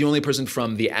 I was the only person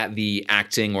from the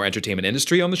acting or entertainment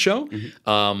industry on the show.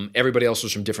 Everybody else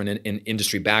was from different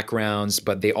industry backgrounds,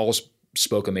 but they all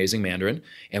spoke amazing Mandarin,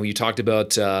 and you talked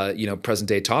about present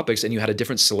day topics, and you had a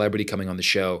different celebrity coming on the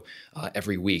show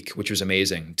every week, which was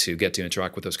amazing to get to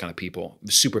interact with those kind of people,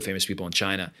 super famous people in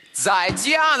China. 在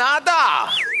加拿大，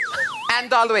安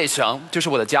大略省就是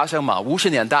我的家乡嘛。50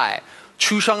年代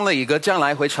出生了一个将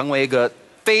来会成为一个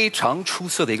非常出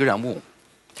色的一个人物。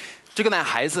这个男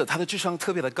孩子他的智商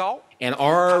特别的高。And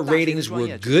our ratings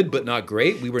were good, but not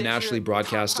great. We were nationally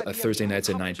broadcast Thursday nights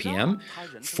at 9 p.m.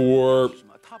 for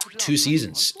 2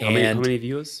 seasons. How many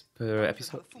viewers per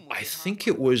episode? I think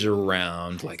it was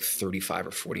around like 35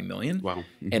 or 40 million. Wow.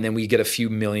 Mm-hmm. And then we get a few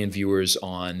million viewers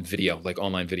on video, like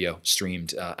online video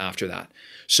streamed after that.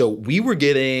 So we were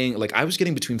getting, like I was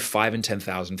getting between 5,000 and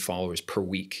 10,000 followers per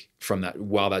week from that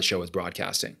while that show was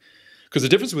broadcasting. Because the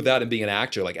difference with that and being an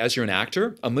actor, like as you're an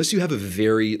actor, unless you have a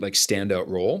very like standout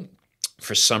role,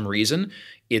 for some reason,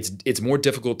 it's more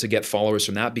difficult to get followers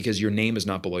from that because your name is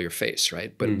not below your face,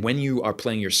 right? But when you are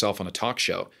playing yourself on a talk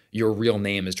show, your real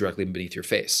name is directly beneath your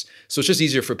face. So it's just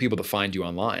easier for people to find you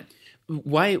online.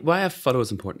 Why are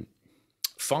followers important?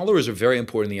 Followers are very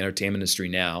important in the entertainment industry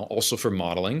now, also for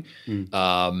modeling,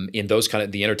 in those kind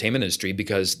of the entertainment industry,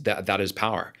 because that is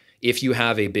power. If you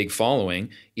have a big following,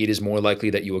 it is more likely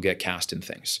that you will get cast in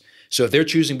things. So if they're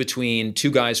choosing between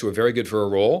 2 guys who are very good for a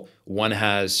role, one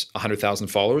has 100,000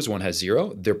 followers, one has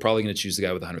 0, they're probably going to choose the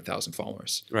guy with 100,000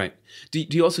 followers. Right. Do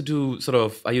you also do sort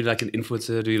of, are you like an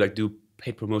influencer? Do you like do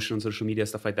paid promotion on social media,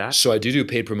 stuff like that? So I do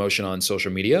paid promotion on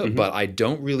social media, but I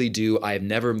don't really I've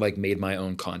never like made my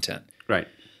own content. Right.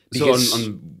 Because, so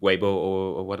on Weibo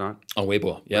or whatnot? On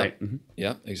Weibo, yeah. Right. Mm-hmm.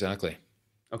 Yeah, exactly.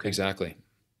 Okay. Exactly.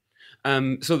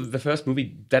 So the first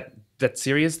movie, that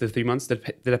series, the 3 months, did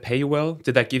that pay you well?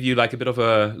 Did that give you like a bit of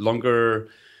a longer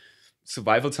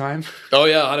survival time? Oh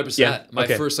yeah, 100%. Yeah, My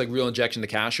okay. first like real injection of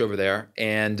cash over there.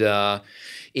 And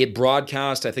it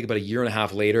broadcast, I think about a year and a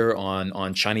half later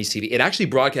on Chinese TV. It actually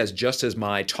broadcast just as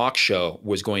my talk show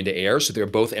was going to air. So they were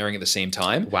both airing at the same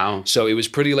time. Wow. So it was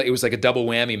pretty, it was like a double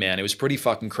whammy, man. It was pretty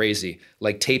fucking crazy.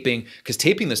 Like taping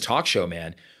this talk show,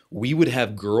 man, we would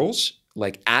have girls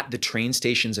like at the train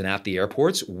stations and at the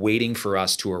airports waiting for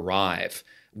us to arrive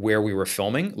where we were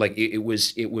filming. Like it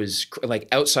was like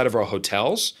outside of our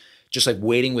hotels, just like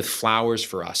waiting with flowers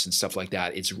for us and stuff like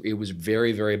that. It was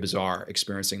very, very bizarre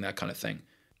experiencing that kind of thing.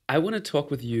 I want to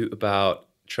talk with you about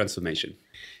transformation.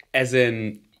 As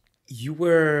in, you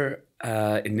were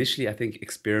initially, I think,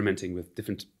 experimenting with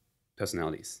different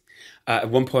personalities. At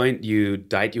one point, you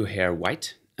dyed your hair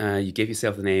white. You gave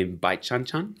yourself the name Bai Chan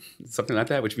Chan, something like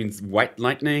that, which means white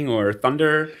lightning or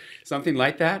thunder, something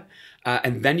like that.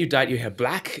 And then you dyed your hair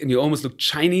black and you almost look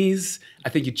Chinese. I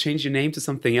think you changed your name to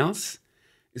something else.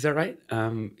 Is that right?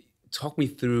 Talk me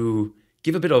through,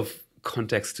 give a bit of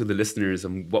context to the listeners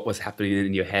on what was happening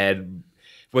in your head.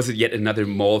 Was it yet another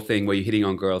mall thing where you're hitting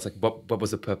on girls? Like what was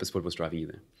the purpose? What was driving you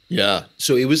there? Yeah.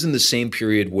 So it was in the same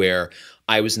period where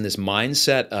I was in this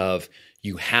mindset of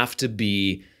you have to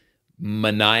be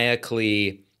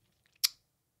maniacally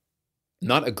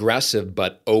not aggressive,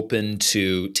 but open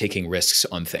to taking risks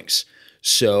on things.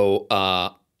 So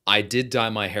I did dye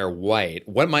my hair white.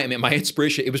 What my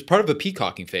inspiration, it was part of a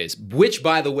peacocking phase, which,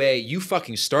 by the way, you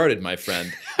fucking started, my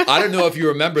friend. I don't know if you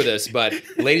remember this, but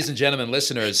ladies and gentlemen,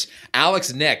 listeners,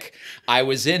 Alex Nick, I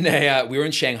was in we were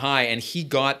in Shanghai, and he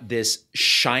got this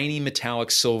shiny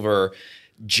metallic silver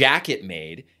jacket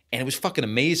made. And it was fucking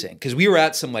amazing because we were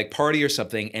at some like party or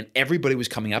something and everybody was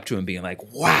coming up to him being like,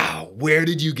 wow, where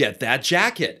did you get that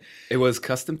jacket? It was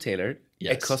custom tailored.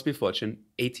 Yes. It cost me a fortune,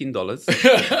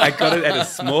 $18. I got it at a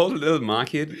small little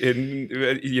market in,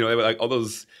 like all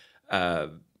those,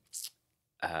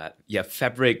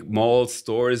 fabric mall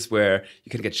stores where you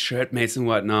can get shirt mates and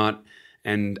whatnot.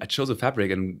 And I chose a fabric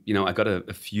and, I got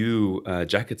a few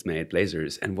jackets made,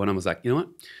 blazers. And one of them was like, you know what?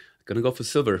 Gonna go for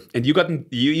silver, and you got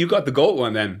the gold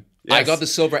one then. Yes. I got the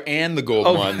silver and the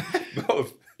gold one.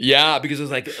 Both. Yeah, because I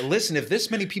was like, listen, if this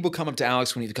many people come up to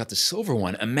Alex when he got the silver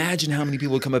one, imagine how many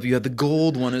people would come up if you had the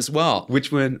gold one as well.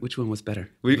 Which one was better?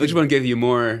 Which one gave you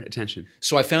more attention?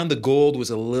 So I found the gold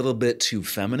was a little bit too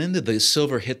feminine. The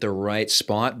silver hit the right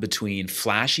spot between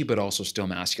flashy but also still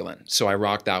masculine. So I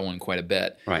rocked that one quite a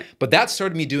bit. Right. But that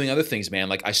started me doing other things, man.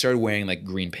 Like I started wearing like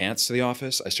green pants to the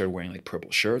office. I started wearing like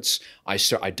purple shirts. I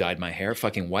dyed my hair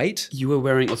fucking white. You were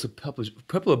wearing also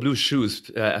purple or blue shoes,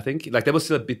 I think. Like that was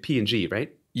still a bit P&G,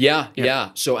 right? Yeah.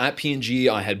 So at P&G,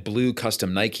 I had blue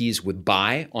custom Nikes with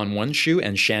Bai on one shoe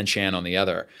and Shan Shan on the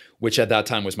other, which at that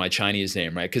time was my Chinese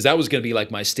name, right? Because that was going to be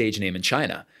like my stage name in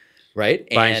China, right?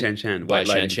 Bai Shan Shan. Bai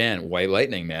Shan Shan, White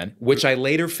Lightning, man. Which I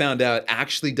later found out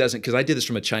actually doesn't, because I did this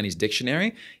from a Chinese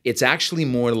dictionary. It's actually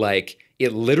more like,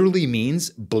 it literally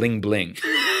means bling bling.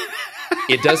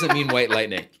 It doesn't mean white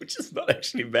lightning, which is not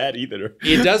actually bad either.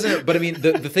 It doesn't, but I mean,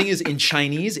 the thing is, in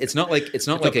Chinese, it's not like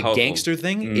a gangster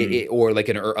thing, or like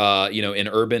an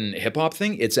urban hip hop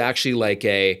thing. It's actually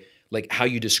like how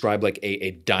you describe like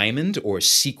a diamond or a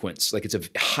sequence. Like it's a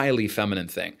highly feminine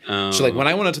thing. So like when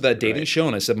I went onto that dating show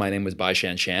and I said my name was Bai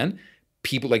Shan Shan,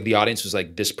 people like the audience was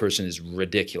like, this person is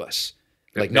ridiculous.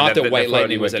 Like, not that White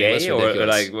Lightning was any less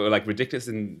ridiculous. or like ridiculous.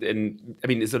 And I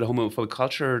mean, is it a homophobic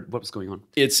culture? What was going on?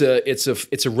 It's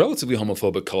a relatively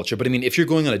homophobic culture. But I mean, if you're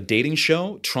going on a dating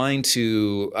show trying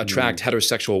to attract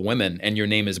heterosexual women and your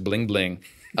name is Bling Bling,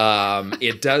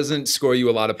 it doesn't score you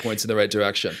a lot of points in the right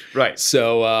direction. Right.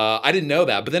 So I didn't know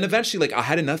that. But then eventually, like, I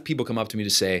had enough people come up to me to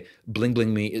say, Bling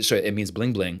Bling it means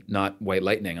Bling Bling, not White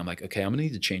Lightning. I'm like, okay, I'm gonna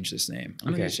need to change this name.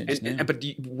 But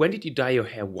when did you dye your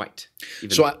hair white?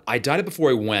 So I dyed it before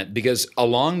I went, because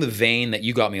along the vein that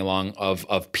you got me along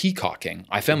of peacocking,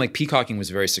 I found like peacocking was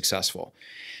very successful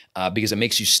because it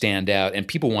makes you stand out and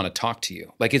people want to talk to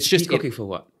you. Like, it's just peacocking for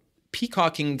what?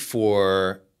 Peacocking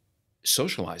for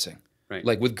socializing. Right.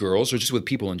 Like with girls or just with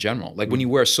people in general. Like when you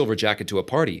wear a silver jacket to a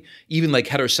party, even like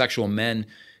heterosexual men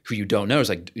who you don't know is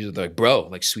like, bro,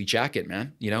 like, sweet jacket,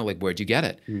 man. You know, like, where'd you get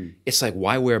it? It's like,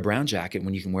 why wear a brown jacket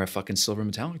when you can wear a fucking silver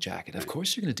metallic jacket? Of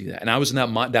course you're gonna do that. And I was in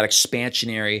that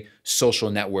expansionary social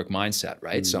network mindset,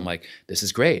 right? So I'm like, this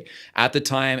is great. At the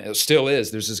time, it still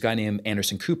is, there's this guy named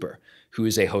Anderson Cooper, who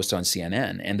is a host on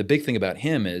CNN. And the big thing about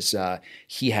him is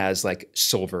he has like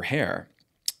silver hair.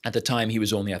 At the time, he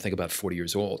was only, I think, about 40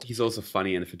 years old. He's also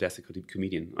funny and a fantastic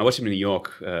comedian. I watched him in New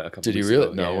York a couple of weeks ago. Did he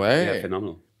really? No way. Yeah,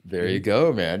 phenomenal. There you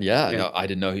go, man. Yeah, no, I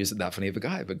didn't know he was that funny of a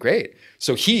guy, but great.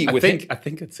 So I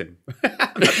think it's him.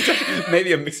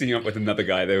 Maybe I'm mixing him up with another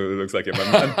guy that looks like him.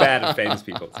 I'm bad at famous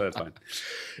people, so that's fine.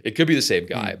 It could be the same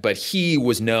guy, but he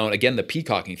was known, again, the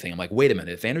peacocking thing. I'm like, wait a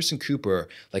minute, if Anderson Cooper,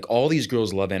 like, all these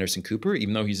girls love Anderson Cooper,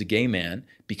 even though he's a gay man,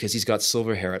 because he's got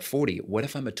silver hair at 40. What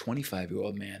if I'm a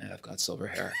 25-year-old man and I've got silver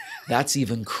hair? That's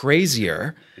even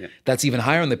crazier. Yeah. That's even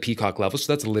higher on the peacock level.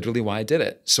 So that's literally why I did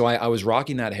it. So I was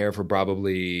rocking that hair for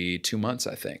probably 2 months,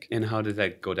 I think. And how did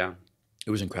that go down?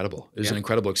 It was incredible. It was an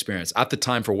incredible experience. At the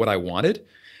time, for what I wanted,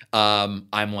 I'm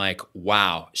like,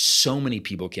 wow, so many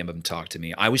people came up and talked to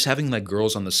me. I was having like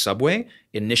girls on the subway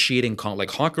initiating,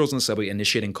 like hot girls on the subway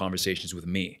initiating conversations with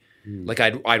me. Like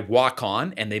I'd walk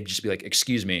on and they'd just be like,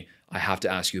 excuse me, I have to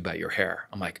ask you about your hair.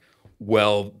 I'm like,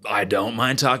 well, I don't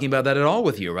mind talking about that at all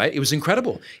with you, right? It was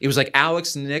incredible. It was like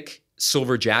Alex Nick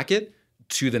silver jacket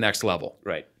to the next level.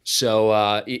 Right.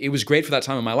 So it was great for that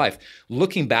time in my life.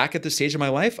 Looking back at the stage of my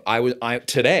life,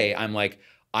 today I'm like,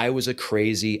 I was a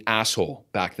crazy asshole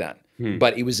back then.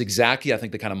 But it was exactly, I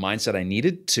think, the kind of mindset I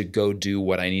needed to go do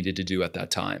what I needed to do at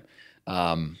that time.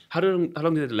 How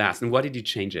long did it last? And why did you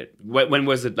change it? When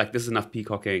was it like, this is enough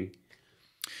peacocking?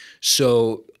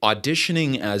 So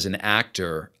auditioning as an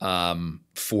actor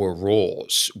for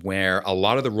roles where a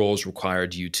lot of the roles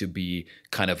required you to be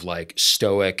kind of like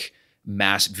stoic,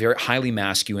 very highly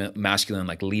masculine,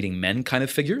 like leading men kind of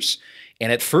figures.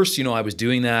 And at first, you know, I was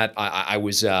doing that. I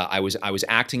was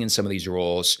acting in some of these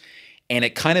roles, and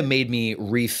it kind of made me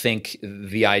rethink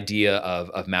the idea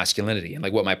of masculinity and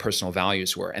like what my personal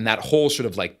values were. And that whole sort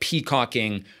of like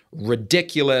peacocking,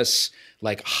 ridiculous,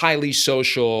 like highly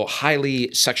social,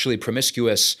 highly sexually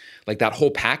promiscuous, like that whole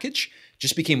package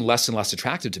just became less and less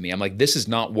attractive to me. I'm like, this is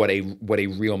not what a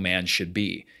real man should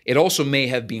be. It also may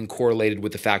have been correlated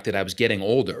with the fact that I was getting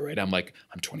older, right? I'm like,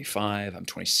 I'm 25, I'm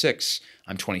 26,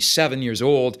 I'm 27 years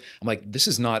old. I'm like, this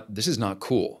is not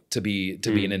cool to be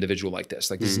an individual like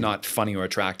this. Like, this is not funny or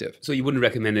attractive. So you wouldn't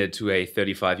recommend it to a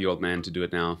 35-year-old man to do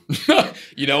it now?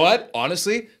 You know what?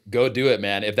 Honestly, go do it,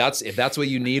 man. If that's what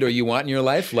you need or you want in your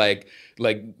life, like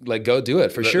go do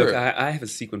it for sure. Look, I have a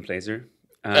sequin blazer.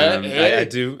 I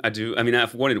do. I mean,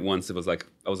 I've worn it once. It was like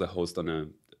I was a host on a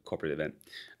corporate event.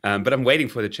 But I'm waiting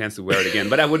for the chance to wear it again.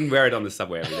 But I wouldn't wear it on the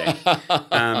subway every day.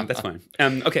 That's fine.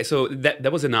 Okay, so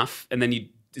that was enough. And then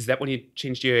is that when you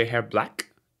changed your hair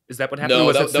black? Is that what happened? No,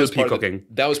 or that was peacocking?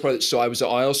 That was part of it. So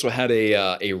I also had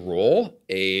a role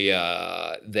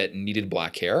that needed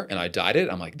black hair, and I dyed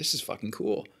it. I'm like, this is fucking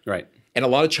cool. Right. And a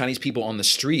lot of Chinese people on the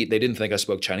street, they didn't think I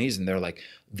spoke Chinese, and they're like,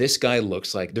 this guy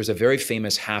looks like, there's a very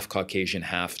famous half Caucasian,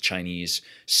 half Chinese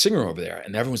singer over there.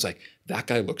 And everyone's like, that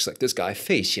guy looks like this guy,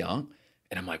 Fei Xiang.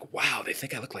 And I'm like, wow, they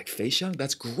think I look like Fei Xiang?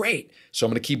 That's great. So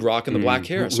I'm going to keep rocking the black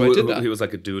hair. So I did that. He was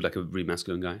like a dude, like a really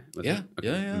masculine guy? Yeah,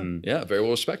 yeah, very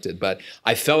well respected. But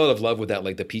I fell out of love with that,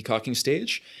 like the peacocking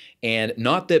stage. And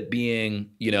not that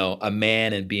being, you know, a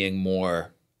man and being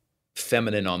more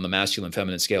feminine on the masculine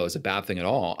feminine scale is a bad thing at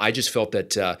all. I just felt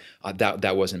that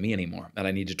that wasn't me anymore, and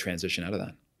I needed to transition out of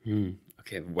that.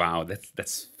 Okay, wow,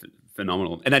 that's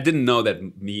phenomenal. And I didn't know that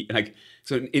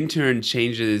so an intern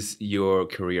changes your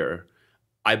career.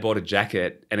 I bought a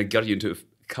jacket, and it got you into a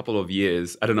couple of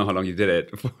years. I don't know how long you did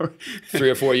it for. 3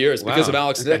 or 4 years. Wow. Because of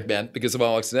Alex Nick, man. Because of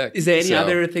Alex Nick. Is there any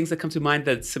other things that come to mind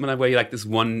that's similar, where you like this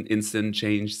one instant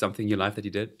changed something in your life that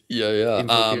you did?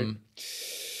 Yeah.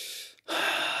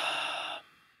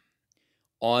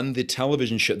 On the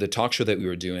television show, the talk show that we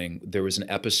were doing, there was an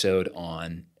episode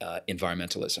on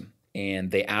environmentalism.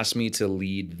 And they asked me to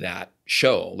lead that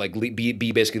show, like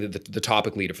be basically the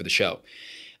topic leader for the show.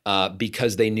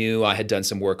 Because they knew I had done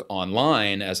some work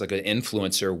online as like an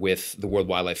influencer with the World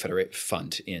Wildlife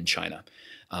Fund in China.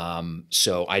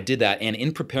 So I did that. And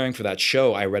in preparing for that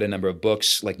show, I read a number of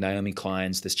books like Naomi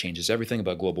Klein's This Changes Everything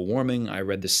about global warming. I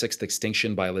read The Sixth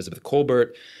Extinction by Elizabeth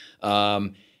Kolbert.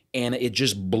 And it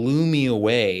just blew me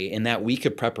away. In that week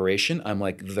of preparation, I'm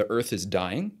like, the earth is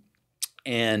dying.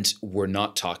 And we're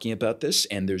not talking about this,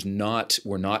 and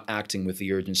we're not acting with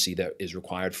the urgency that is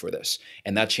required for this.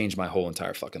 And that changed my whole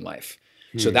entire fucking life.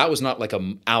 So that was not like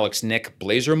a Alex Nick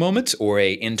Blazer moment or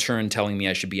a intern telling me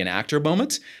I should be an actor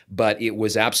moment, but it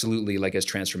was absolutely like as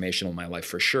transformational in my life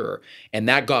for sure. And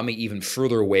that got me even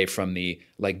further away from the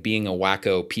like being a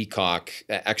wacko peacock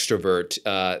extrovert.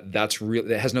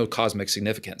 That has no cosmic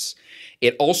significance.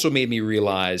 It also made me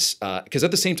realize, because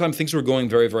at the same time things were going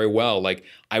very, very well. Like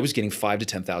I was getting 5,000 to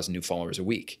 10,000 new followers a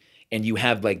week. And you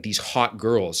have like these hot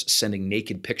girls sending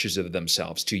naked pictures of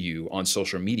themselves to you on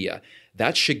social media.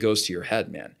 That shit goes to your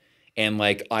head, man. And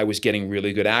like I was getting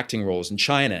really good acting roles in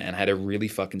China and I had a really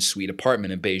fucking sweet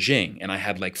apartment in Beijing. And I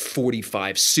had like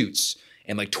 45 suits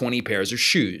and like 20 pairs of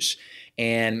shoes.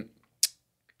 And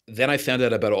then I found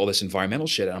out about all this environmental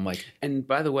shit. And I'm like. And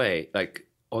by the way, like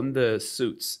on the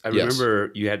suits, I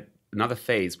remember you had another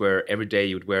phase where every day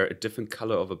you would wear a different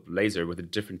color of a blazer with a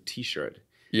different t-shirt.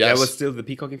 Yes. That was still the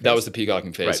peacocking phase? That was the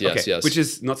peacocking phase, right, yes, okay. yes. Which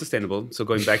is not sustainable, so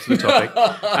going back to the topic.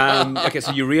 Okay,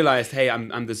 so you realized, hey,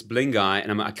 I'm this bling guy, and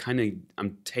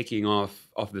I'm taking off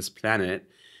this planet.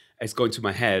 It's going to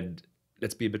my head.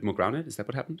 Let's be a bit more grounded. Is that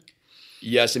what happened?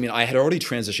 Yes, I mean, I had already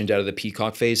transitioned out of the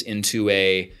peacock phase into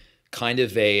a kind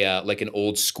of like an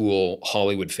old school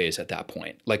Hollywood phase at that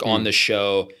point. Like on the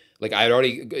show, like I had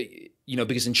already... You know,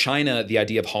 because in China, the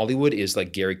idea of Hollywood is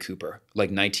like Gary Cooper, like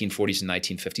 1940s and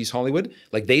 1950s Hollywood.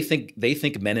 Like they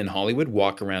think men in Hollywood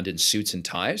walk around in suits and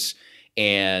ties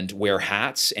and wear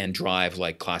hats and drive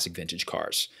like classic vintage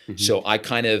cars. So I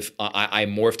kind of, I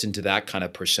morphed into that kind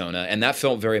of persona, and that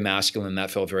felt very masculine.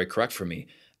 That felt very correct for me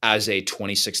as a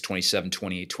 26, 27,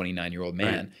 28, 29-year-old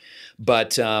man.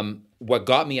 Right. But what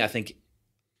got me, I think,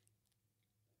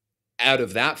 out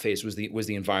of that phase was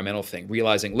the environmental thing,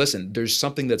 realizing, listen, there's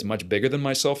something that's much bigger than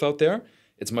myself out there.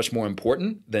 It's much more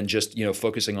important than just, you know,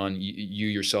 focusing on you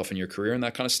yourself and your career and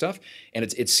that kind of stuff. And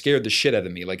it scared the shit out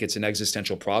of me. Like it's an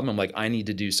existential problem. I'm like, I need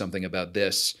to do something about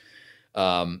this.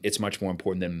 It's much more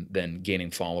important than gaining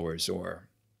followers or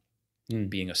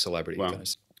being a celebrity. Wow.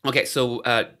 Okay, so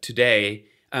today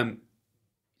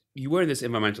you were in this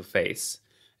environmental phase.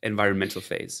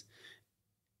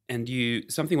 And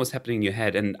something was happening in your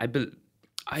head, and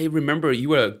I remember you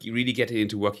were really getting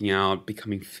into working out,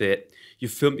 becoming fit. You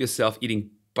filmed yourself eating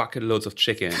bucket loads of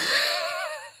chicken,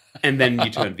 and then you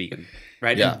turned vegan,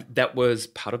 right? Yeah. And that was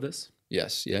part of this?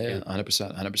 Yes, yeah,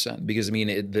 100%. Because I mean,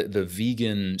 the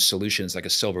vegan solution is like a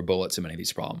silver bullet to many of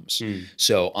these problems.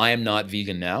 So I am not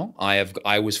vegan now.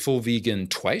 I was full vegan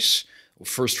twice.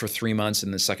 First for 3 months,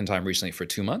 and the second time recently for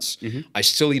 2 months. I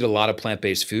still eat a lot of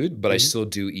plant-based food, but I still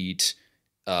do eat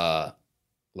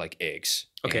like eggs,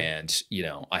 and you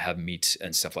know, I have meat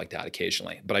and stuff like that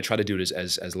occasionally, but I try to do it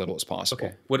as little as possible.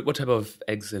 Okay. What type of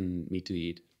eggs and meat do you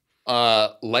eat?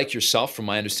 Like yourself, from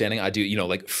my understanding, I do, you know,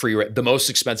 like the most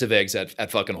expensive eggs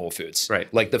at fucking Whole Foods,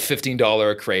 right? Like the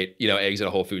 $15 a crate, you know, eggs at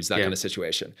Whole Foods, that kind of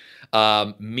situation.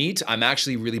 Meat, I'm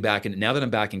actually really back in. Now that I'm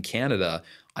back in Canada,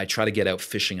 I try to get out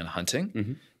fishing and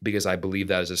hunting because I believe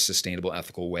that is a sustainable,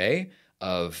 ethical way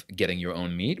of getting your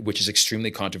own meat, which is extremely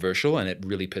controversial and it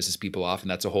really pisses people off, and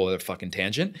that's a whole other fucking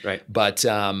tangent. Right. But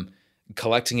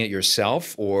collecting it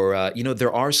yourself, or you know,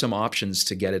 there are some options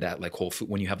to get it at like Whole Food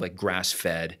when you have like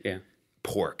grass-fed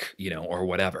pork, you know, or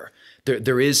whatever.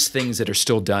 There is things that are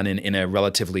still done in a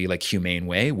relatively like humane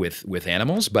way with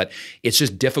animals, but it's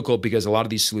just difficult because a lot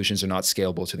of these solutions are not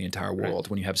scalable to the entire world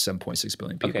when you have 7.6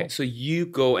 billion people. Okay, so you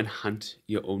go and hunt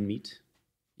your own meat?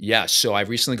 Yeah, so I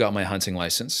recently got my hunting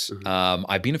license.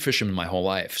 I've been a fisherman my whole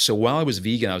life. So while I was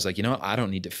vegan, I was like, you know what? I don't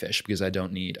need to fish because I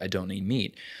don't need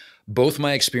meat. Both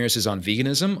my experiences on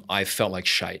veganism, I felt like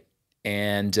shite.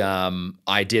 And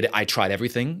I tried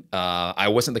everything. I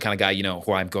wasn't the kind of guy, you know,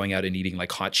 where I'm going out and eating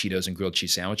like hot Cheetos and grilled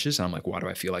cheese sandwiches. And I'm like, why do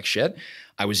I feel like shit?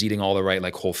 I was eating all the right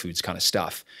like Whole Foods kind of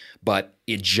stuff, but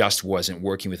it just wasn't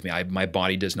working with me. My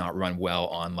body does not run well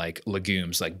on like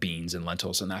legumes, like beans and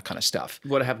lentils and that kind of stuff.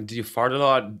 What happened? Did you fart a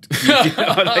lot? Did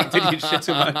you shit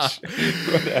too much?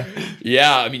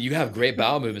 Yeah, I mean, you have great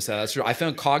bowel movements. That's true. I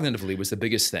found cognitively was the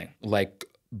biggest thing, like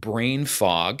brain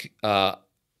fog,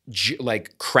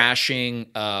 like crashing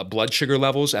blood sugar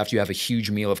levels after you have a huge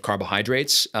meal of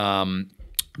carbohydrates.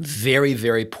 Very,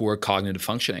 very poor cognitive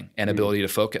functioning and ability to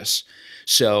focus.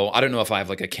 So I don't know if I have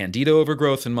like a candida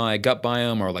overgrowth in my gut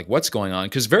biome or like what's going on.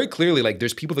 Because very clearly, like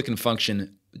there's people that can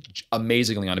function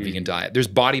amazingly on a vegan diet. There's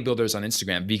bodybuilders on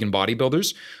Instagram, vegan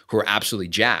bodybuilders, who are absolutely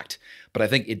jacked. But I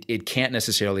think it can't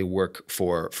necessarily work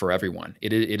for everyone.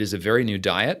 It is a very new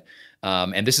diet.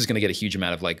 And this is going to get a huge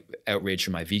amount of like outrage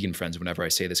from my vegan friends whenever I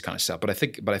say this kind of stuff. But I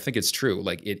think it's true.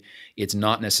 Like it's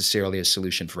not necessarily a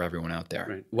solution for everyone out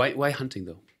there. Right. Why hunting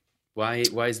though? Why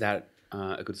is that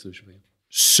a good solution for you?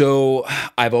 So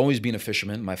I've always been a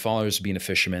fisherman. My father's been a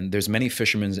fisherman. There's many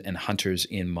fishermen and hunters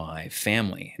in my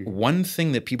family. One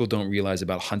thing that people don't realize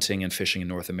about hunting and fishing in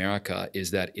North America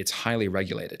is that it's highly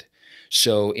regulated.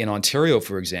 So in Ontario,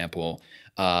 for example,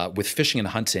 with fishing and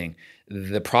hunting,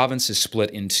 the province is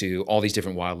split into all these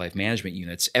different wildlife management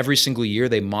units. Every single year,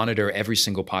 they monitor every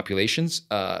single population's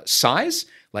size,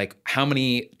 like how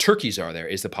many turkeys are there?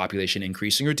 Is the population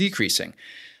increasing or decreasing?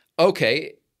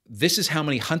 Okay, this is how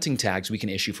many hunting tags we can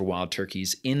issue for wild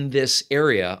turkeys in this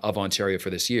area of Ontario for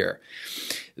this year.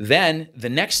 Then the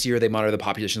next year they monitor the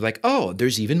population like, oh,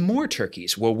 there's even more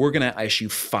turkeys. Well, we're going to issue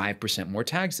 5% more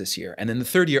tags this year. And then the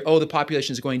third year, oh, the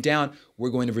population is going down.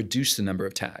 We're going to reduce the number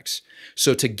of tags.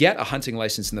 So to get a hunting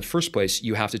license in the first place,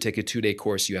 you have to take a 2-day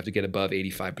course. You have to get above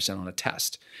 85% on a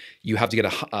test. You have to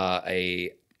get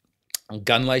a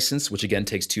gun license, which again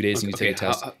takes 2 days and you take a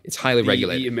test. It's highly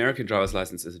regulated. The American driver's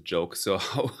license is a joke. So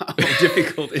how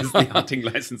difficult is the hunting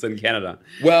license in Canada?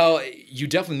 Well, you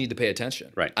definitely need to pay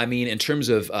attention. Right. I mean, in terms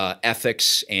of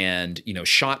ethics and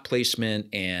shot placement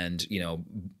and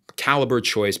caliber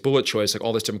choice, bullet choice, like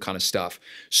all this different kind of stuff.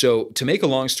 So to make a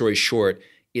long story short,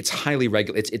 it's highly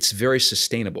regulated. It's very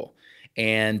sustainable.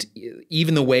 And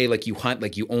even the way like you hunt,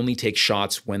 like you only take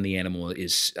shots when the animal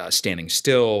is standing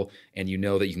still, and you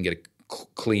know that you can get a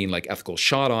clean, like ethical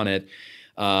shot on it.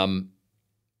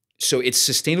 So it's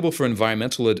sustainable for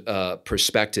environmental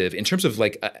perspective. In terms of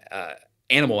like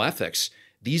animal ethics,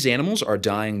 these animals are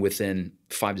dying within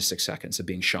 5 to 6 seconds of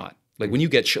being shot. Like when you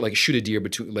get shoot a deer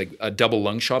between like a double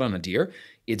lung shot on a deer,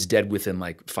 it's dead within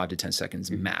like 5 to 10 seconds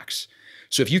max.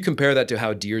 So if you compare that to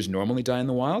how deers normally die in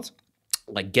the wild,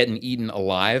 like getting eaten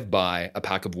alive by a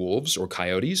pack of wolves or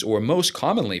coyotes, or most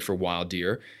commonly for wild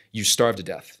deer, you starve to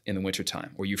death in the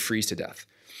wintertime or you freeze to death.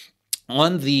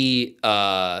 On the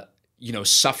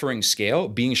suffering scale,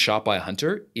 being shot by a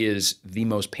hunter is the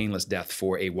most painless death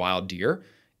for a wild deer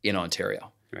in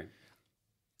Ontario. Right.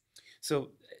 So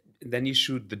then you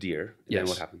shoot the deer, and then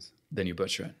what happens? Then you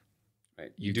butcher it.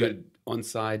 Right. You do it on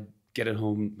site, get it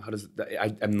home. How does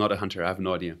I'm not a hunter. I have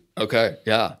no idea. Okay.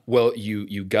 Yeah. Well,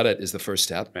 you gut it is the first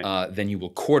step. Right. Then you will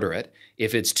quarter it.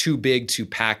 If it's too big to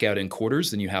pack out in quarters,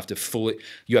 then you have to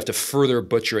further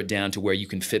butcher it down to where you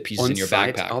can fit pieces in your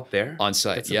backpack. Out there? On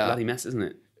site. That's a bloody mess, isn't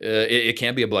it? It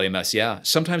can be a bloody mess, yeah.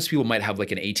 Sometimes people might have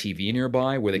like an ATV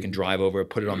nearby where they can drive over,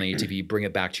 put it on the ATV, bring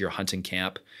it back to your hunting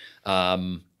camp,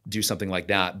 do something like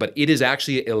that. But it is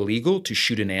actually illegal to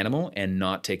shoot an animal and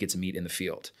not take its meat in the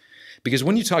field. Because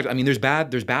when you talk, I mean, there's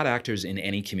bad actors in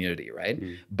any community, right?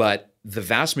 But the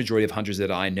vast majority of hunters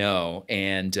that I know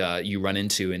and you run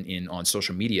into on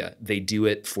social media, they do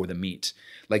it for the meat.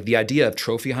 Like the idea of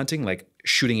trophy hunting, like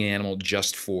shooting an animal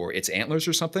just for its antlers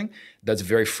or something, that's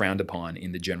very frowned upon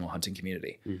in the general hunting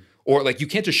community. Or like you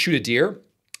can't just shoot a deer,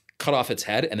 cut off its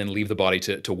head, and then leave the body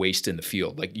to waste in the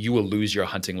field. Like you will lose your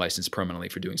hunting license permanently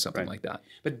for doing something like that.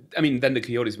 But I mean, then the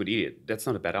coyotes would eat it. That's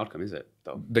not a bad outcome, is it?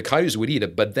 Though the coyotes would eat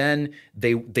it, but then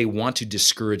they want to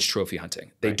discourage trophy hunting.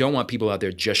 They don't want people out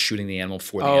there just shooting the animal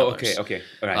for the antlers. Okay,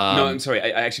 all right. No, I'm sorry.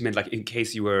 I actually meant like in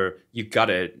case you got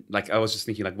it. Like I was just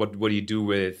thinking like, what do you do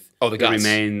with the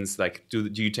remains? Like, do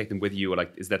you take them with you, or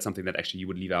like is that something that actually you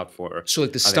would leave out for? So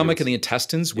like the stomach and the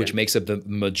intestines, which makes up the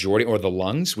majority, or the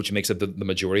lungs, which makes up the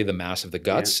majority of the mass of the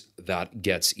guts, that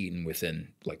gets eaten within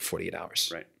like 48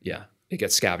 hours. Right. Yeah. It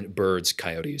gets scavenged. Birds,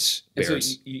 coyotes, bears. And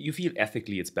so you feel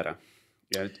ethically it's better.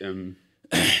 Yeah.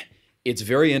 It's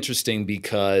very interesting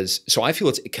because, so I feel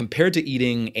it's compared to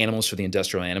eating animals for the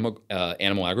industrial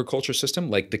animal agriculture system,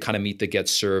 like the kind of meat that gets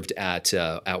served at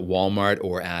Walmart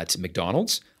or at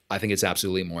McDonald's. I think it's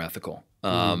absolutely more ethical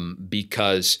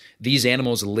because these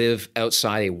animals live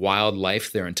outside a wild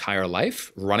life their entire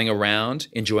life, running around,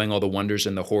 enjoying all the wonders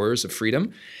and the horrors of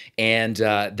freedom. And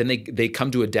then they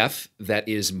come to a death that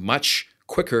is much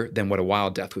quicker than what a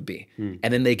wild death would be.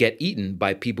 And then they get eaten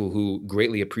by people who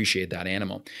greatly appreciate that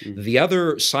animal. The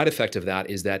other side effect of that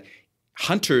is that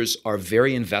hunters are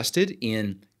very invested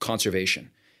in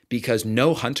conservation because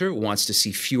no hunter wants to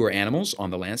see fewer animals on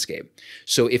the landscape.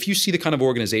 So if you see the kind of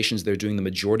organizations that are doing the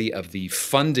majority of the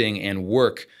funding and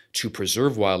work to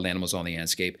preserve wild animals on the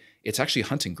landscape, it's actually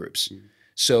hunting groups.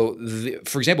 So,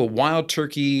 for example, wild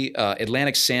turkey,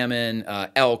 Atlantic salmon,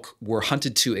 elk were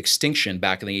hunted to extinction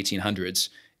back in the 1800s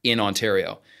in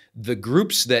Ontario. The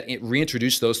groups that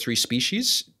reintroduced those three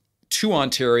species to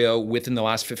Ontario within the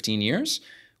last 15 years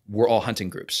were all hunting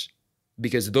groups,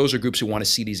 because those are groups who want to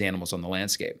see these animals on the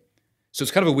landscape. So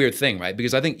it's kind of a weird thing, right?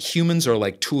 Because I think humans are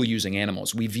like tool-using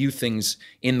animals. We view things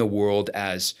in the world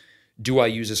as, do I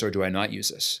use this or do I not use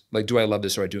this? Like, do I love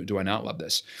this or do I not love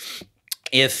this?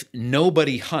 If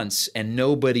nobody hunts and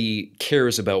nobody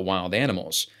cares about wild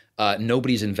animals,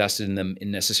 nobody's invested in them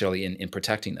necessarily in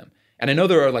protecting them. And I know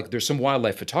there's some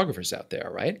wildlife photographers out there,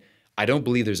 right? I don't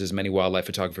believe there's as many wildlife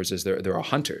photographers as there are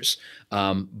hunters,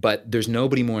 but there's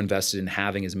nobody more invested in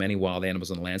having as many wild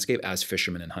animals on the landscape as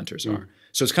fishermen and hunters are.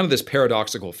 So it's kind of this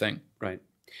paradoxical thing. Right.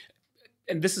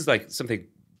 And this is like something,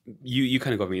 you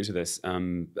kind of got me into this.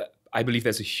 I believe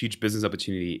there's a huge business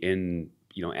opportunity in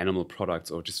animal products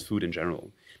or just food in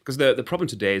general. Because the problem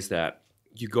today is that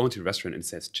you go into a restaurant and it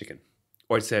says chicken,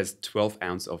 or it says 12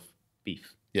 ounce of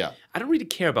beef. Yeah. I don't really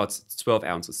care about 12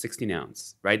 ounce or 16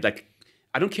 ounce, right? Like,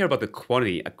 I don't care about the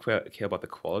quantity, I care about the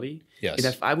quality. Yes. And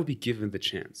if I would be given the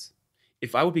chance,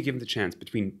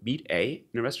 between meat A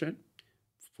in a restaurant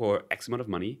for X amount of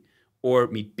money, or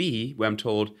meat B, where I'm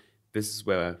told this is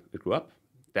where it grew up,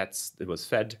 it was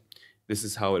fed, this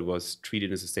is how it was treated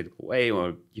in a sustainable way,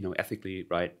 or ethically,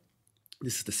 right?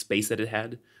 This is the space that it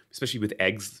had. Especially with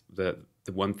eggs, the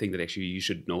one thing that actually you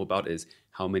should know about is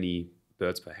how many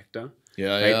birds per hectare.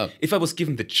 Yeah, right? yeah. If I was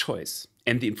given the choice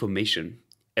and the information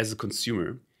as a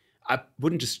consumer, I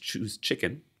wouldn't just choose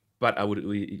chicken, but I would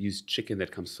use chicken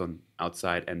that comes from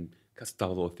outside and costs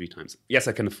double or 3 times. Yes,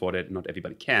 I can afford it. Not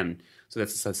everybody can. So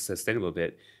that's a sustainable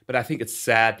bit. But I think it's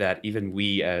sad that even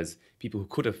we as people who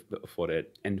could afford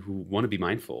it and who want to be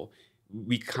mindful,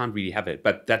 we can't really have it.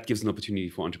 But that gives an opportunity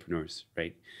for entrepreneurs,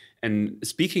 right? And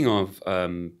speaking of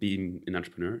being an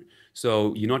entrepreneur,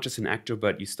 so you're not just an actor,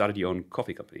 but you started your own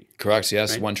coffee company. Correct,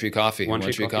 yes. Right? One Tree Coffee. One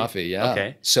Tree Coffee, yeah.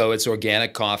 Okay. So it's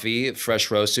organic coffee, fresh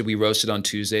roasted. We roast it on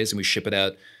Tuesdays and we ship it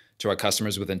out to our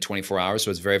customers within 24 hours.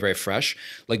 So it's very, very fresh.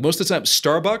 Like most of the time,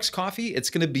 Starbucks coffee, it's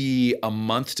going to be a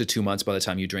month to 2 months by the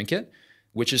time you drink it,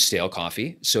 which is stale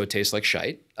coffee. So it tastes like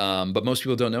shite. But most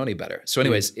people don't know any better. So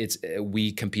anyways,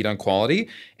 we compete on quality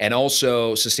and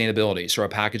also sustainability. So our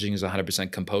packaging is 100%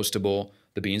 compostable.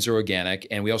 The beans are organic.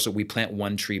 And we plant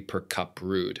 1 tree per cup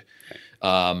brewed,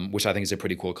 which I think is a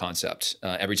pretty cool concept.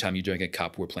 Every time you drink a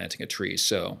cup, we're planting a tree.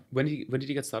 So when did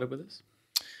you get started with this?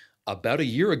 About a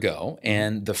year ago,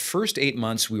 and the first 8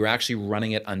 months we were actually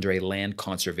running it under a land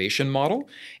conservation model,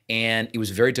 and it was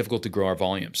very difficult to grow our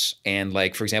volumes. And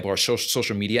like, for example, our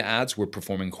social media ads were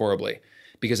performing horribly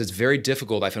because it's very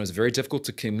difficult. I found it was very difficult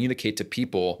to communicate to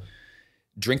people,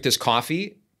 drink this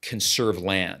coffee, conserve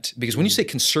land. Because when you say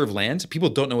conserve land, people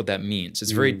don't know what that means. It's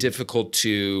very difficult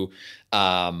to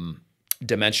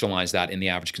dimensionalize that in the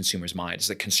average consumer's mind. It's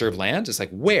like conserve land. It's like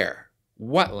where?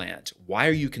 What land? Why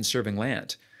are you conserving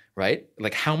land? Right?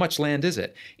 Like how much land is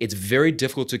it? It's very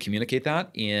difficult to communicate that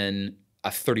in a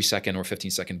 30-second or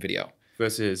 15-second video.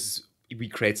 Versus we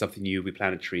create something new, we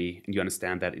plant a tree, and you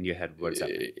understand that in your head what's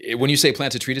happening. When you say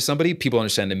plant a tree to somebody, people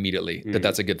understand immediately that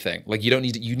that's a good thing. Like you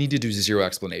need to do zero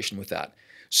explanation with that.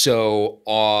 So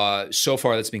so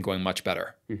far that's been going much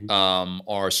better.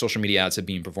 Our social media ads have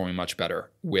been performing much better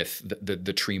with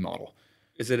the tree model.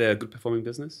 Is it a good performing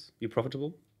business? You're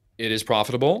profitable? It is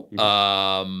profitable.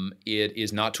 It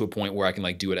is not to a point where I can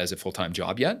like do it as a full-time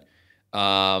job yet.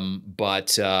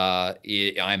 But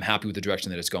I'm happy with the direction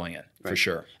that it's going in, for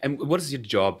sure. And what is your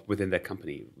job within that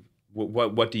company?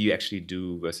 What do you actually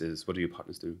do versus what do your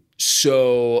partners do?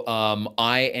 So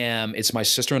it's my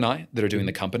sister and I that are doing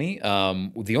the company.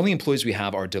 The only employees we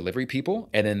have are delivery people,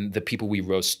 and then the people we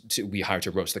hire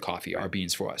to roast the coffee, our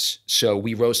beans for us. So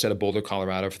we roast out of Boulder,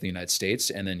 Colorado for the United States,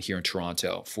 and then here in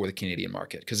Toronto for the Canadian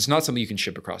market, because it's not something you can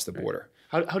ship across the border.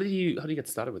 How did you get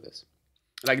started with this?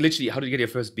 Like literally, how did you get your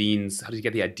first beans? How did you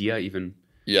get the idea even?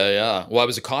 Yeah. Well, I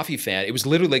was a coffee fan. It was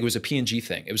literally like it was a P&G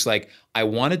thing. It was like I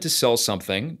wanted to sell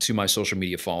something to my social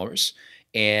media followers,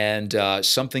 and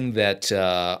something that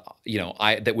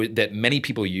that many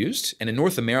people used. And in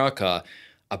North America,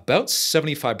 about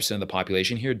 75% of the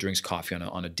population here drinks coffee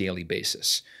on a daily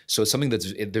basis. So it's something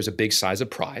there's a big size of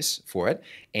prize for it.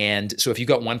 And so if you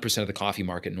got 1% of the coffee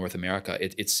market in North America,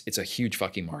 it's a huge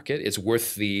fucking market. It's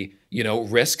worth the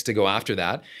risk to go after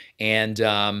that. And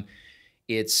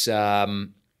it's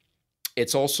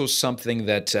also something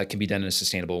that can be done in a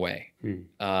sustainable way.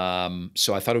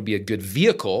 So I thought it would be a good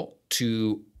vehicle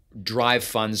to drive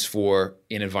funds for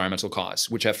an environmental cause,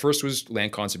 which at first was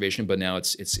land conservation, but now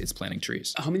it's planting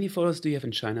trees. How many followers do you have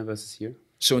in China versus here?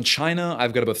 So in China,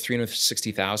 I've got about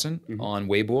 360,000 on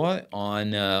Weibo.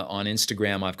 On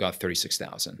Instagram, I've got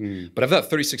 36,000. But of that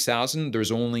 36,000,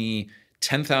 there's only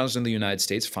 10,000 in the United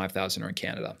States, 5,000 are in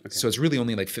Canada. Okay. So it's really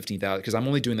only like 15,000 because I'm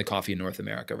only doing the coffee in North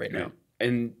America right now.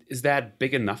 And is that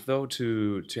big enough though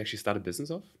to actually start a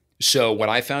business of? So what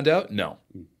I found out, no,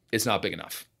 it's not big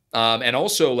enough. And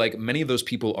also, like, many of those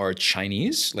people are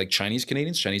Chinese, like Chinese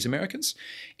Canadians, Chinese Americans.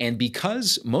 And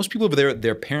because most people over there,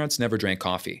 their parents never drank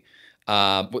coffee.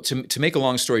 To make a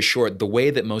long story short, the way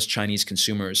that most Chinese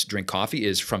consumers drink coffee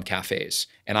is from cafes.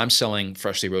 And I'm selling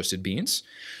freshly roasted beans.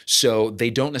 So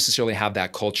they don't necessarily have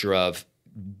that culture of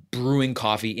brewing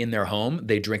coffee in their home.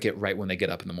 They drink it right when they get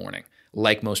up in the morning,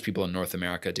 like most people in North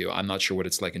America do. I'm not sure what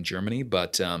it's like in Germany,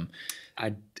 but...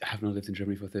 I have not lived in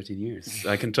Germany for 13 years.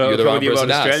 I can talk with you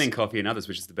about Australian coffee and others,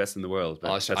 which is the best in the world.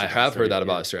 I have heard that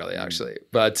about Australia, actually.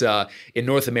 But in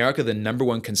North America, the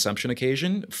 #1 consumption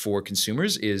occasion for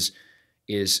consumers is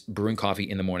brewing coffee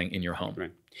in the morning in your home.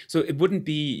 Right. So it wouldn't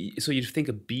be, so you'd think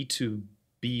a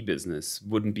B2B business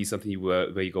wouldn't be something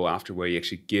where you go after, where you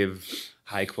actually give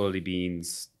high quality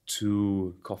beans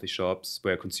to coffee shops,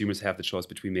 where consumers have the choice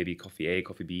between maybe coffee A,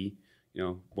 coffee B,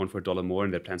 one for $1 more,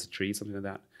 and that plants a tree, something like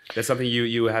that. That's something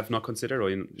you have not considered, or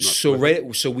you're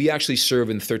not? So we actually serve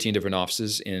in 13 different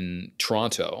offices in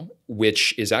Toronto,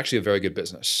 which is actually a very good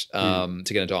business to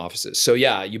get into offices. So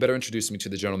yeah, you better introduce me to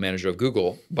the general manager of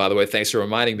Google. By the way, thanks for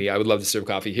reminding me. I would love to serve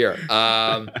coffee here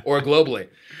or globally.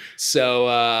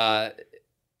 So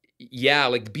yeah,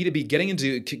 like B2B, getting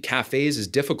into cafes is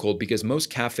difficult because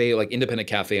most independent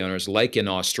cafe owners, like in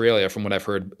Australia, from what I've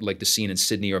heard, like the scene in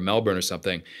Sydney or Melbourne or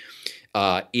something,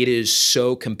 it is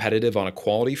so competitive on a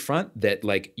quality front that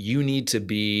like you need to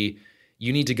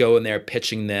go in there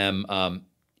pitching them.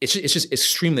 It's just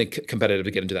extremely competitive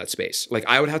to get into that space. Like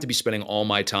I would have to be spending all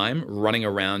my time running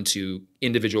around to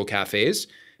individual cafes,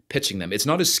 pitching them. It's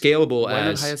not as scalable as... Why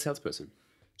not hire a salesperson?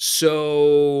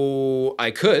 So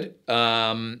I could,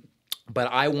 but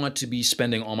I want to be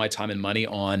spending all my time and money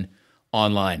on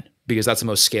online, because that's the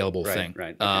most scalable thing.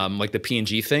 Right. Okay. Like the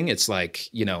P&G thing, it's like,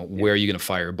 where are you going to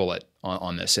fire a bullet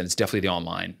on this? And it's definitely the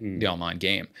online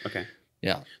game. Okay.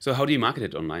 Yeah. So how do you market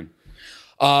it online?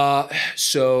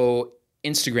 So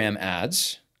Instagram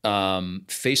ads,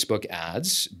 Facebook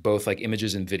ads, both like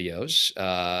images and videos.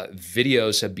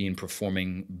 Videos have been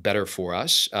performing better for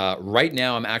us. Right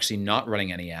now, I'm actually not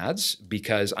running any ads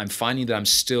because I'm finding that I'm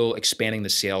still expanding the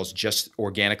sales just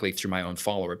organically through my own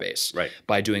follower base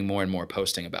by doing more and more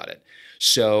posting about it.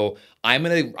 So I'm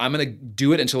gonna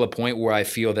do it until a point where I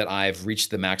feel that I've reached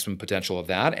the maximum potential of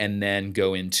that, and then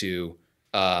go into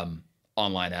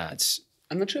online ads.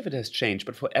 I'm not sure if it has changed,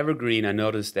 but for Evergreen, I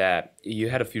noticed that you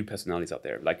had a few personalities out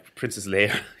there, like Princess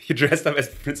Leia. You dressed up as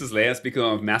Princess Leia, speaking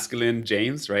of masculine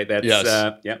James, right? That's, yes.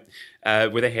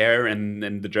 With the hair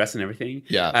and the dress and everything.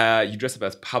 Yeah. You dressed up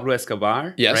as Pablo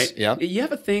Escobar, yes, right? Yeah. You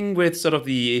have a thing with sort of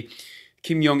the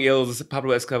Kim Jong-il's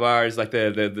Pablo Escobar is like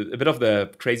a bit of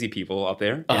the crazy people out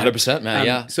there. 100%, man,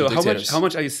 yeah. So how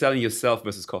much are you selling yourself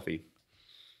versus coffee?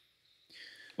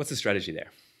 What's the strategy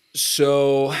there?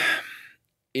 So...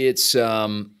 It's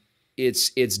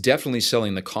definitely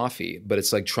selling the coffee, but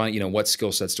it's like trying, what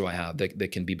skill sets do I have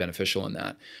that can be beneficial in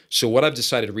that? So what I've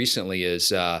decided recently is,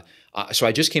 so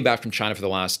I just came back from China for the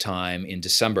last time in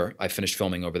December. I finished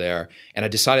filming over there, and I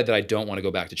decided that I don't want to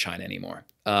go back to China anymore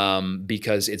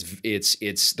because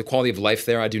it's the quality of life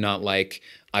there I do not like.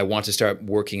 I want to start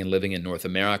working and living in North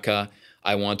America.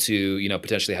 I want to,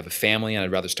 potentially have a family, and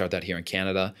I'd rather start that here in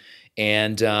Canada.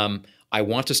 And I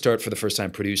want to start for the first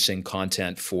time producing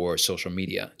content for social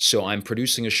media. So I'm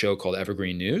producing a show called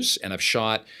Evergreen News, and I've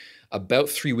shot about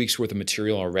 3 weeks worth of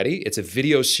material already. It's a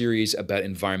video series about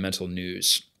environmental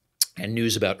news and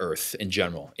news about Earth in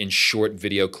general, in short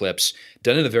video clips,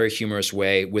 done in a very humorous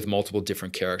way with multiple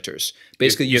different characters.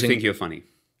 Basically, you think you're funny.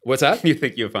 What's that? You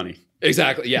think you're funny.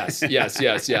 Exactly.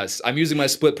 Yes. I'm using my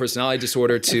split personality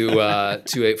disorder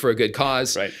for a good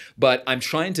cause. Right. But I'm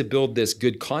trying to build this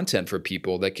good content for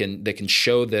people that can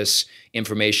show this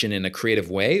information in a creative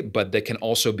way, but that can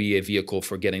also be a vehicle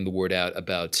for getting the word out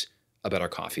about our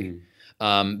coffee.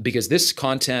 Because this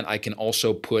content I can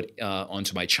also put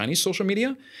onto my Chinese social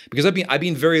media, because I've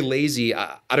been very lazy.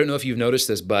 I don't know if you've noticed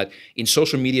this, but in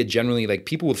social media generally, like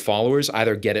people with followers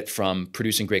either get it from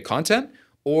producing great content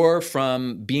or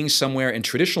from being somewhere in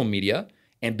traditional media,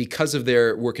 and because of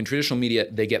their work in traditional media,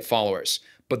 they get followers.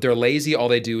 But they're lazy. All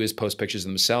they do is post pictures of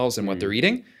themselves and what they're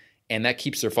eating, and that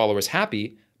keeps their followers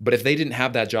happy, But if they didn't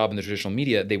have that job in the traditional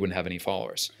media, they wouldn't have any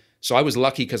followers. So I was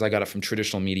lucky because I got it from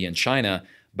traditional media in China,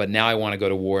 but now I want to go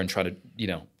to war and try to,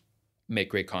 make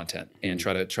great content and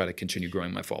try to continue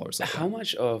growing my followers. How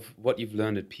much of what you've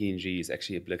learned at P&G is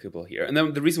actually applicable here? And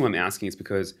then the reason why I'm asking is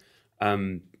because,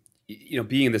 being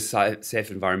in the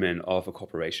safe environment of a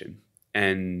corporation,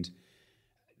 and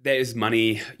there is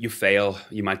money, you fail,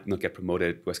 you might not get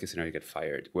promoted, worst case scenario, you get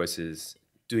fired, versus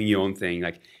doing your own thing,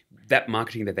 like that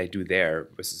marketing that they do there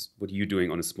versus what you're doing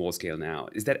on a small scale now.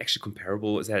 Is that actually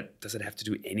comparable? Does it have to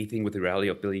do anything with the reality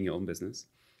of building your own business?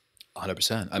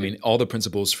 100%. I mean, all the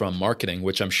principles from marketing,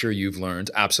 which I'm sure you've learned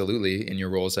absolutely in your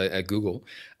roles at Google,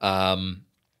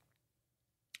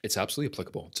 it's absolutely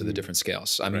applicable to the different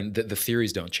scales. I mean, the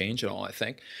theories don't change at all, I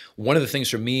think. One of the things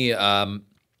for me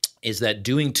is that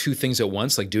doing two things at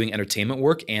once, like doing entertainment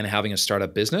work and having a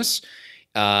startup business,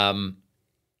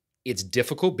 it's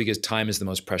difficult because time is the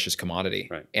most precious commodity.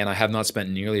 Right. And I have not spent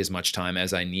nearly as much time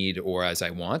as I need or as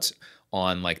I want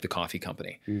on like the coffee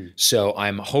company. So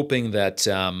I'm hoping that,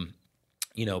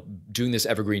 doing this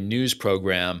Evergreen News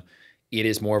program, it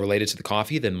is more related to the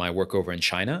coffee than my work over in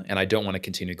China. And I don't want to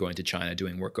continue going to China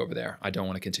doing work over there. I don't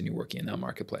want to continue working in that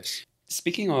marketplace.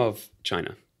 Speaking of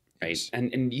China, right?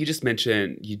 And you just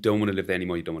mentioned you don't want to live there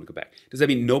anymore, you don't want to go back. Does that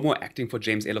mean no more acting for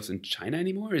James Alofs in China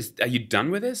anymore? Are you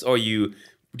done with this? Or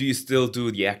do you still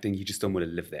do the acting, you just don't want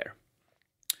to live there?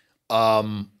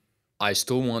 I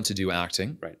still want to do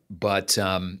acting, right? But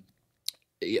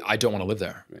I don't want to live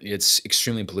there. Right. It's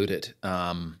extremely polluted.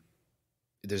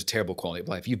 There's a terrible quality of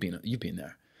life. You've been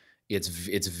there. It's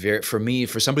very, for me,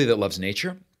 for somebody that loves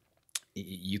nature,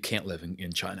 you can't live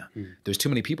in China. There's too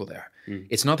many people there.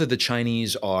 It's not that the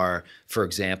Chinese are, for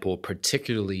example,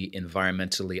 particularly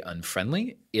environmentally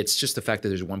unfriendly. It's just the fact that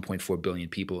there's 1.4 billion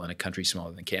people in a country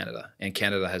smaller than Canada, and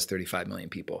Canada has 35 million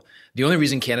people. The only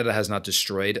reason Canada has not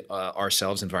destroyed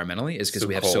ourselves environmentally is because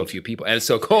we have so few people. And it's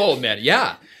so cold, man.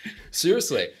 Yeah,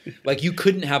 seriously. Like you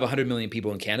couldn't have 100 million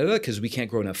people in Canada because we can't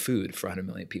grow enough food for 100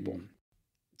 million people.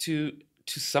 To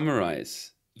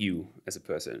summarize you as a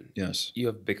person, yes, you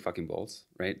have big fucking balls,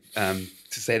 right? To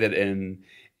say that in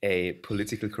a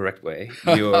politically correct way,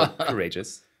 you're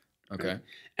courageous. Okay. Right?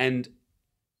 And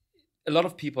a lot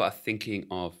of people are thinking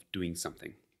of doing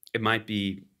something. It might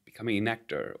be becoming an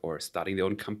actor or starting their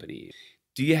own company.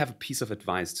 Do you have a piece of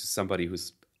advice to somebody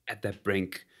who's at that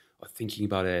brink or thinking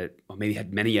about it, or maybe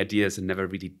had many ideas and never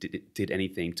really did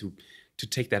anything to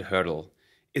take that hurdle?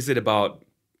 Is it about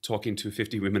talking to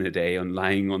 50 women a day and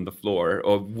lying on the floor,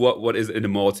 or what is it in the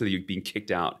mall till you're being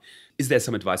kicked out? Is there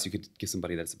some advice you could give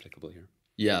somebody that's applicable here?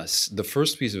 Yes. The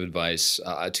first piece of advice,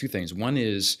 two things. One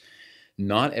is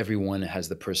not everyone has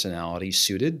the personality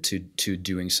suited to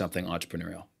doing something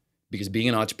entrepreneurial, because being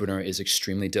an entrepreneur is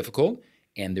extremely difficult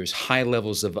and there's high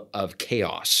levels of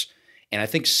chaos. And I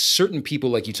think certain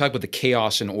people, like you talk about the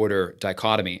chaos and order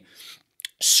dichotomy,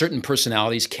 certain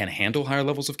personalities can handle higher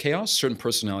levels of chaos, certain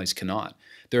personalities cannot.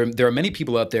 There are many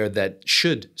people out there that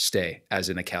should stay as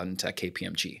an accountant at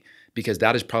KPMG because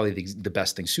that is probably the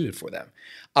best thing suited for them.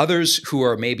 Others who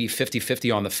are maybe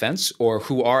 50-50 on the fence, or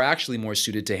who are actually more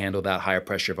suited to handle that higher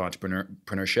pressure of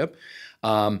entrepreneurship,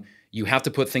 you have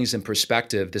to put things in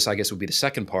perspective. This, I guess, would be the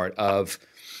second part of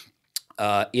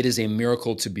it is a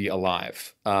miracle to be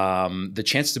alive. The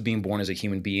chances of being born as a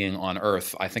human being on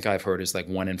Earth, I think I've heard, is like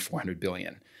 1 in 400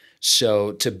 billion.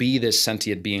 So to be this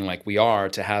sentient being like we are,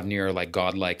 to have near like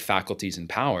godlike faculties and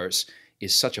powers,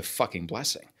 is such a fucking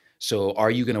blessing. So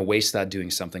are you going to waste that doing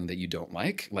something that you don't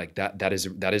like? Like that is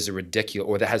a ridiculous,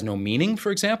 or that has no meaning,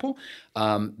 for example.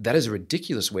 That is a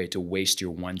ridiculous way to waste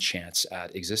your one chance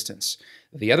at existence.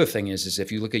 The other thing is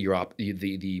if you look at your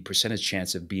the percentage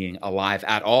chance of being alive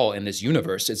at all in this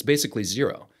universe, it's basically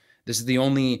zero. This is the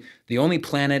only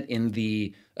planet in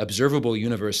the observable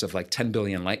universe of like 10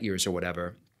 billion light years or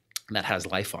whatever that has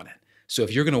life on it. So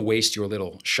if you're going to waste your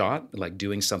little shot, like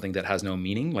doing something that has no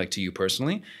meaning, like to you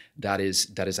personally, that is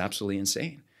absolutely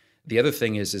insane. The other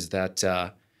thing is that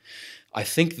I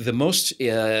think the most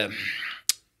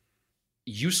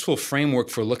useful framework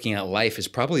for looking at life is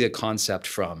probably a concept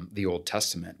from the Old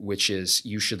Testament, which is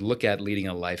you should look at leading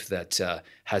a life that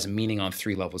has meaning on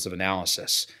 3 levels of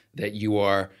analysis, that you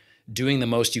are doing the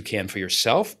most you can for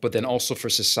yourself, but then also for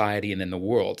society and in the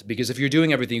world. Because if you're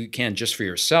doing everything you can just for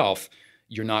yourself,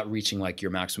 you're not reaching like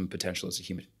your maximum potential as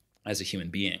a human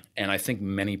being. And I think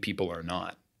many people are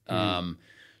not.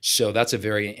 So that's a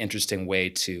very interesting way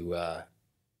to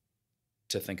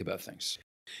think about things.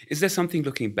 Is there something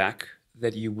looking back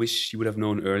that you wish you would have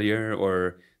known earlier,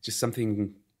 or just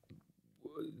something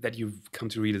that you've come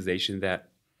to realization that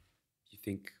you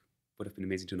think would have been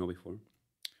amazing to know before?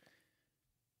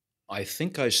 I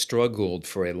think I struggled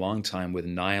for a long time with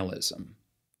nihilism,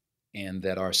 and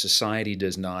that our society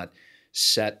does not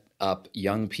set up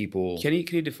young people. Can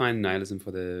you define nihilism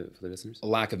for the listeners? A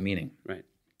lack of meaning. Right.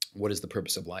 What is the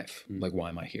purpose of life? Like, why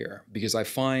am I here? Because I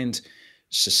find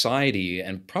society,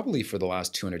 and probably for the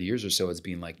last 200 years or so, it's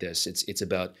been like this. It's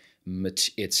about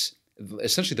it's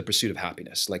essentially the pursuit of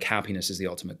happiness. Like, happiness is the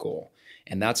ultimate goal.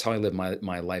 And that's how I lived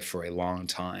my life for a long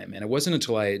time. And it wasn't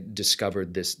until I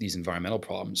discovered these environmental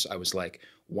problems, I was like,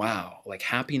 wow, like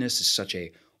happiness is such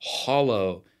a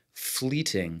hollow,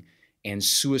 fleeting, and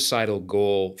suicidal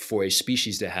goal for a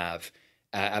species to have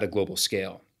at a global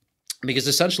scale. Because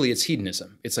essentially it's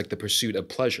hedonism. It's like the pursuit of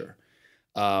pleasure,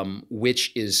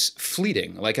 which is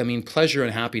fleeting. Like, I mean, pleasure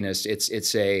and happiness,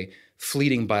 it's a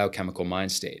fleeting biochemical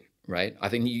mind state, right? I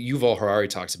think Yuval Harari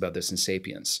talks about this in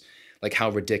Sapiens, like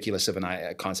how ridiculous of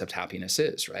a concept happiness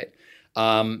is, right?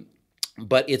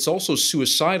 But it's also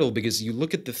suicidal because you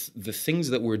look at the things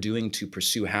that we're doing to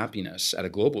pursue happiness at a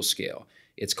global scale,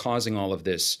 it's causing all of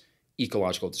this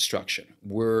ecological destruction.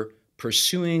 We're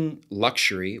pursuing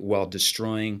luxury while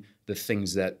destroying the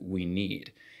things that we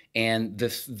need. And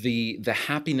the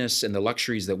happiness and the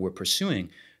luxuries that we're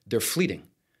pursuing, they're fleeting.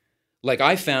 Like,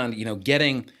 I found,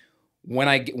 when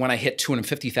I hit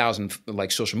 250,000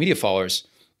 like social media followers,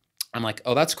 I'm like,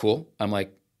 oh, that's cool. I'm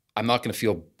like, I'm not going to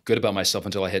feel good about myself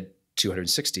until I hit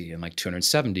 260 and like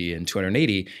 270 and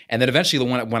 280. And then eventually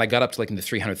when I got up to like in the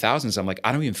 300,000s, I'm like,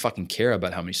 I don't even fucking care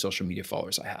about how many social media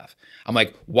followers I have. I'm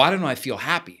like, why don't I feel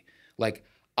happy? Like,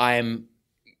 I'm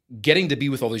getting to be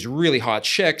with all these really hot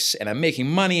chicks and I'm making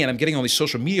money and I'm getting all these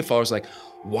social media followers. Like,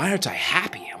 why aren't I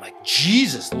happy? I'm like,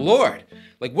 Jesus Lord,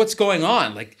 like, what's going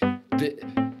on? Like,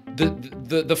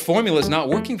 the formula is not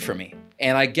working for me.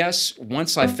 And I guess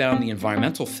once I found the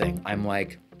environmental thing, I'm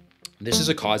like, this is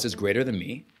a cause that's greater than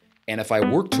me. And if I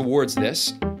work towards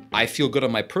this, I feel good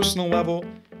on my personal level.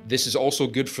 This is also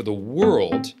good for the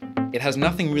world. It has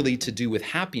nothing really to do with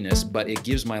happiness, but it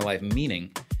gives my life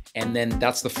meaning. And then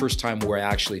that's the first time where I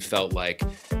actually felt like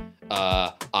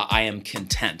I am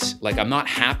content. Like, I'm not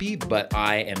happy, but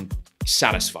I am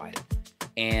satisfied.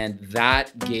 And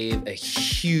that gave a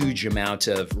huge amount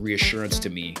of reassurance to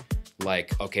me.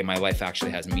 Like, okay, my life actually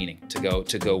has meaning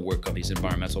to go work on these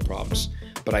environmental problems.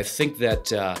 But I think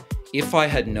that if I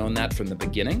had known that from the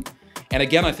beginning, and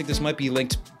again, I think this might be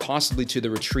linked possibly to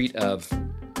the retreat of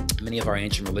many of our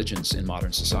ancient religions in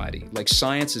modern society. Like,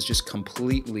 science is just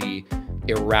completely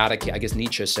eradicated. I guess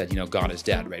Nietzsche said, God is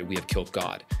dead, right? We have killed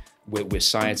God. With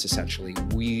science, essentially,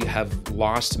 we have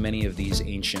lost many of these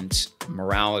ancient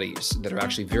moralities that are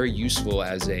actually very useful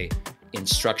as a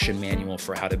instruction manual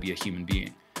for how to be a human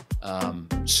being.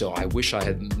 So I wish I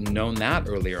had known that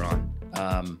earlier on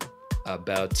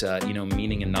about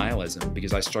meaning and nihilism,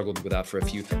 because I struggled with that for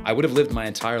I would have lived my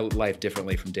entire life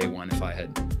differently from day one if I had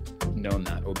known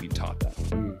that or been taught that.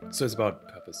 So it's about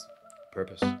purpose.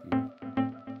 Purpose.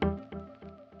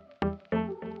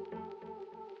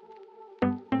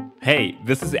 Hey,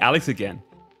 this is Alex again.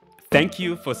 Thank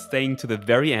you for staying to the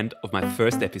very end of my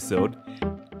first episode.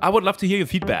 I would love to hear your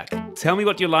feedback. Tell me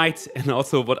what you liked and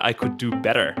also what I could do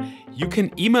better. You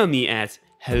can email me at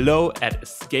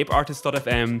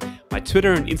hello@escapeartist.fm. My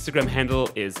Twitter and Instagram handle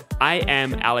is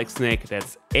IamAlexNick.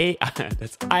 That's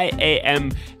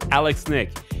IAM Alex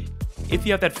Nick. If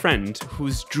you have that friend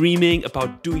who's dreaming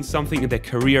about doing something in their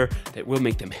career that will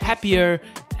make them happier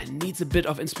and needs a bit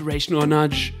of inspiration or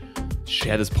nudge,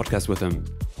 share this podcast with them.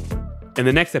 In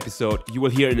the next episode, you will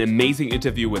hear an amazing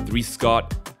interview with Reese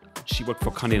Scott. She worked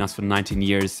for Condé Nast for 19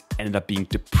 years, ended up being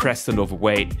depressed and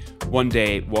overweight. One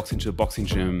day, walks into a boxing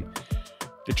gym.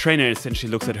 The trainer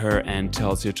essentially looks at her and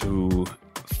tells her to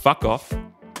fuck off.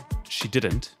 She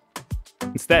didn't.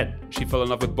 Instead, she fell in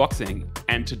love with boxing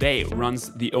and today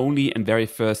runs the only and very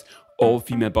first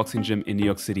all-female boxing gym in New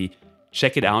York City.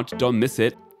 Check it out. Don't miss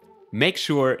it. Make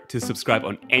sure to subscribe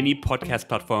on any podcast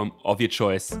platform of your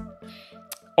choice.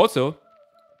 Also,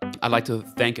 I'd like to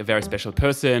thank a very special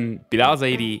person, Bilal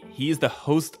Zaidi. He is the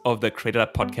host of the Creator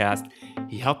Lab podcast.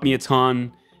 He helped me a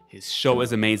ton. His show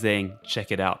is amazing.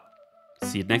 Check it out.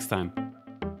 See you next time.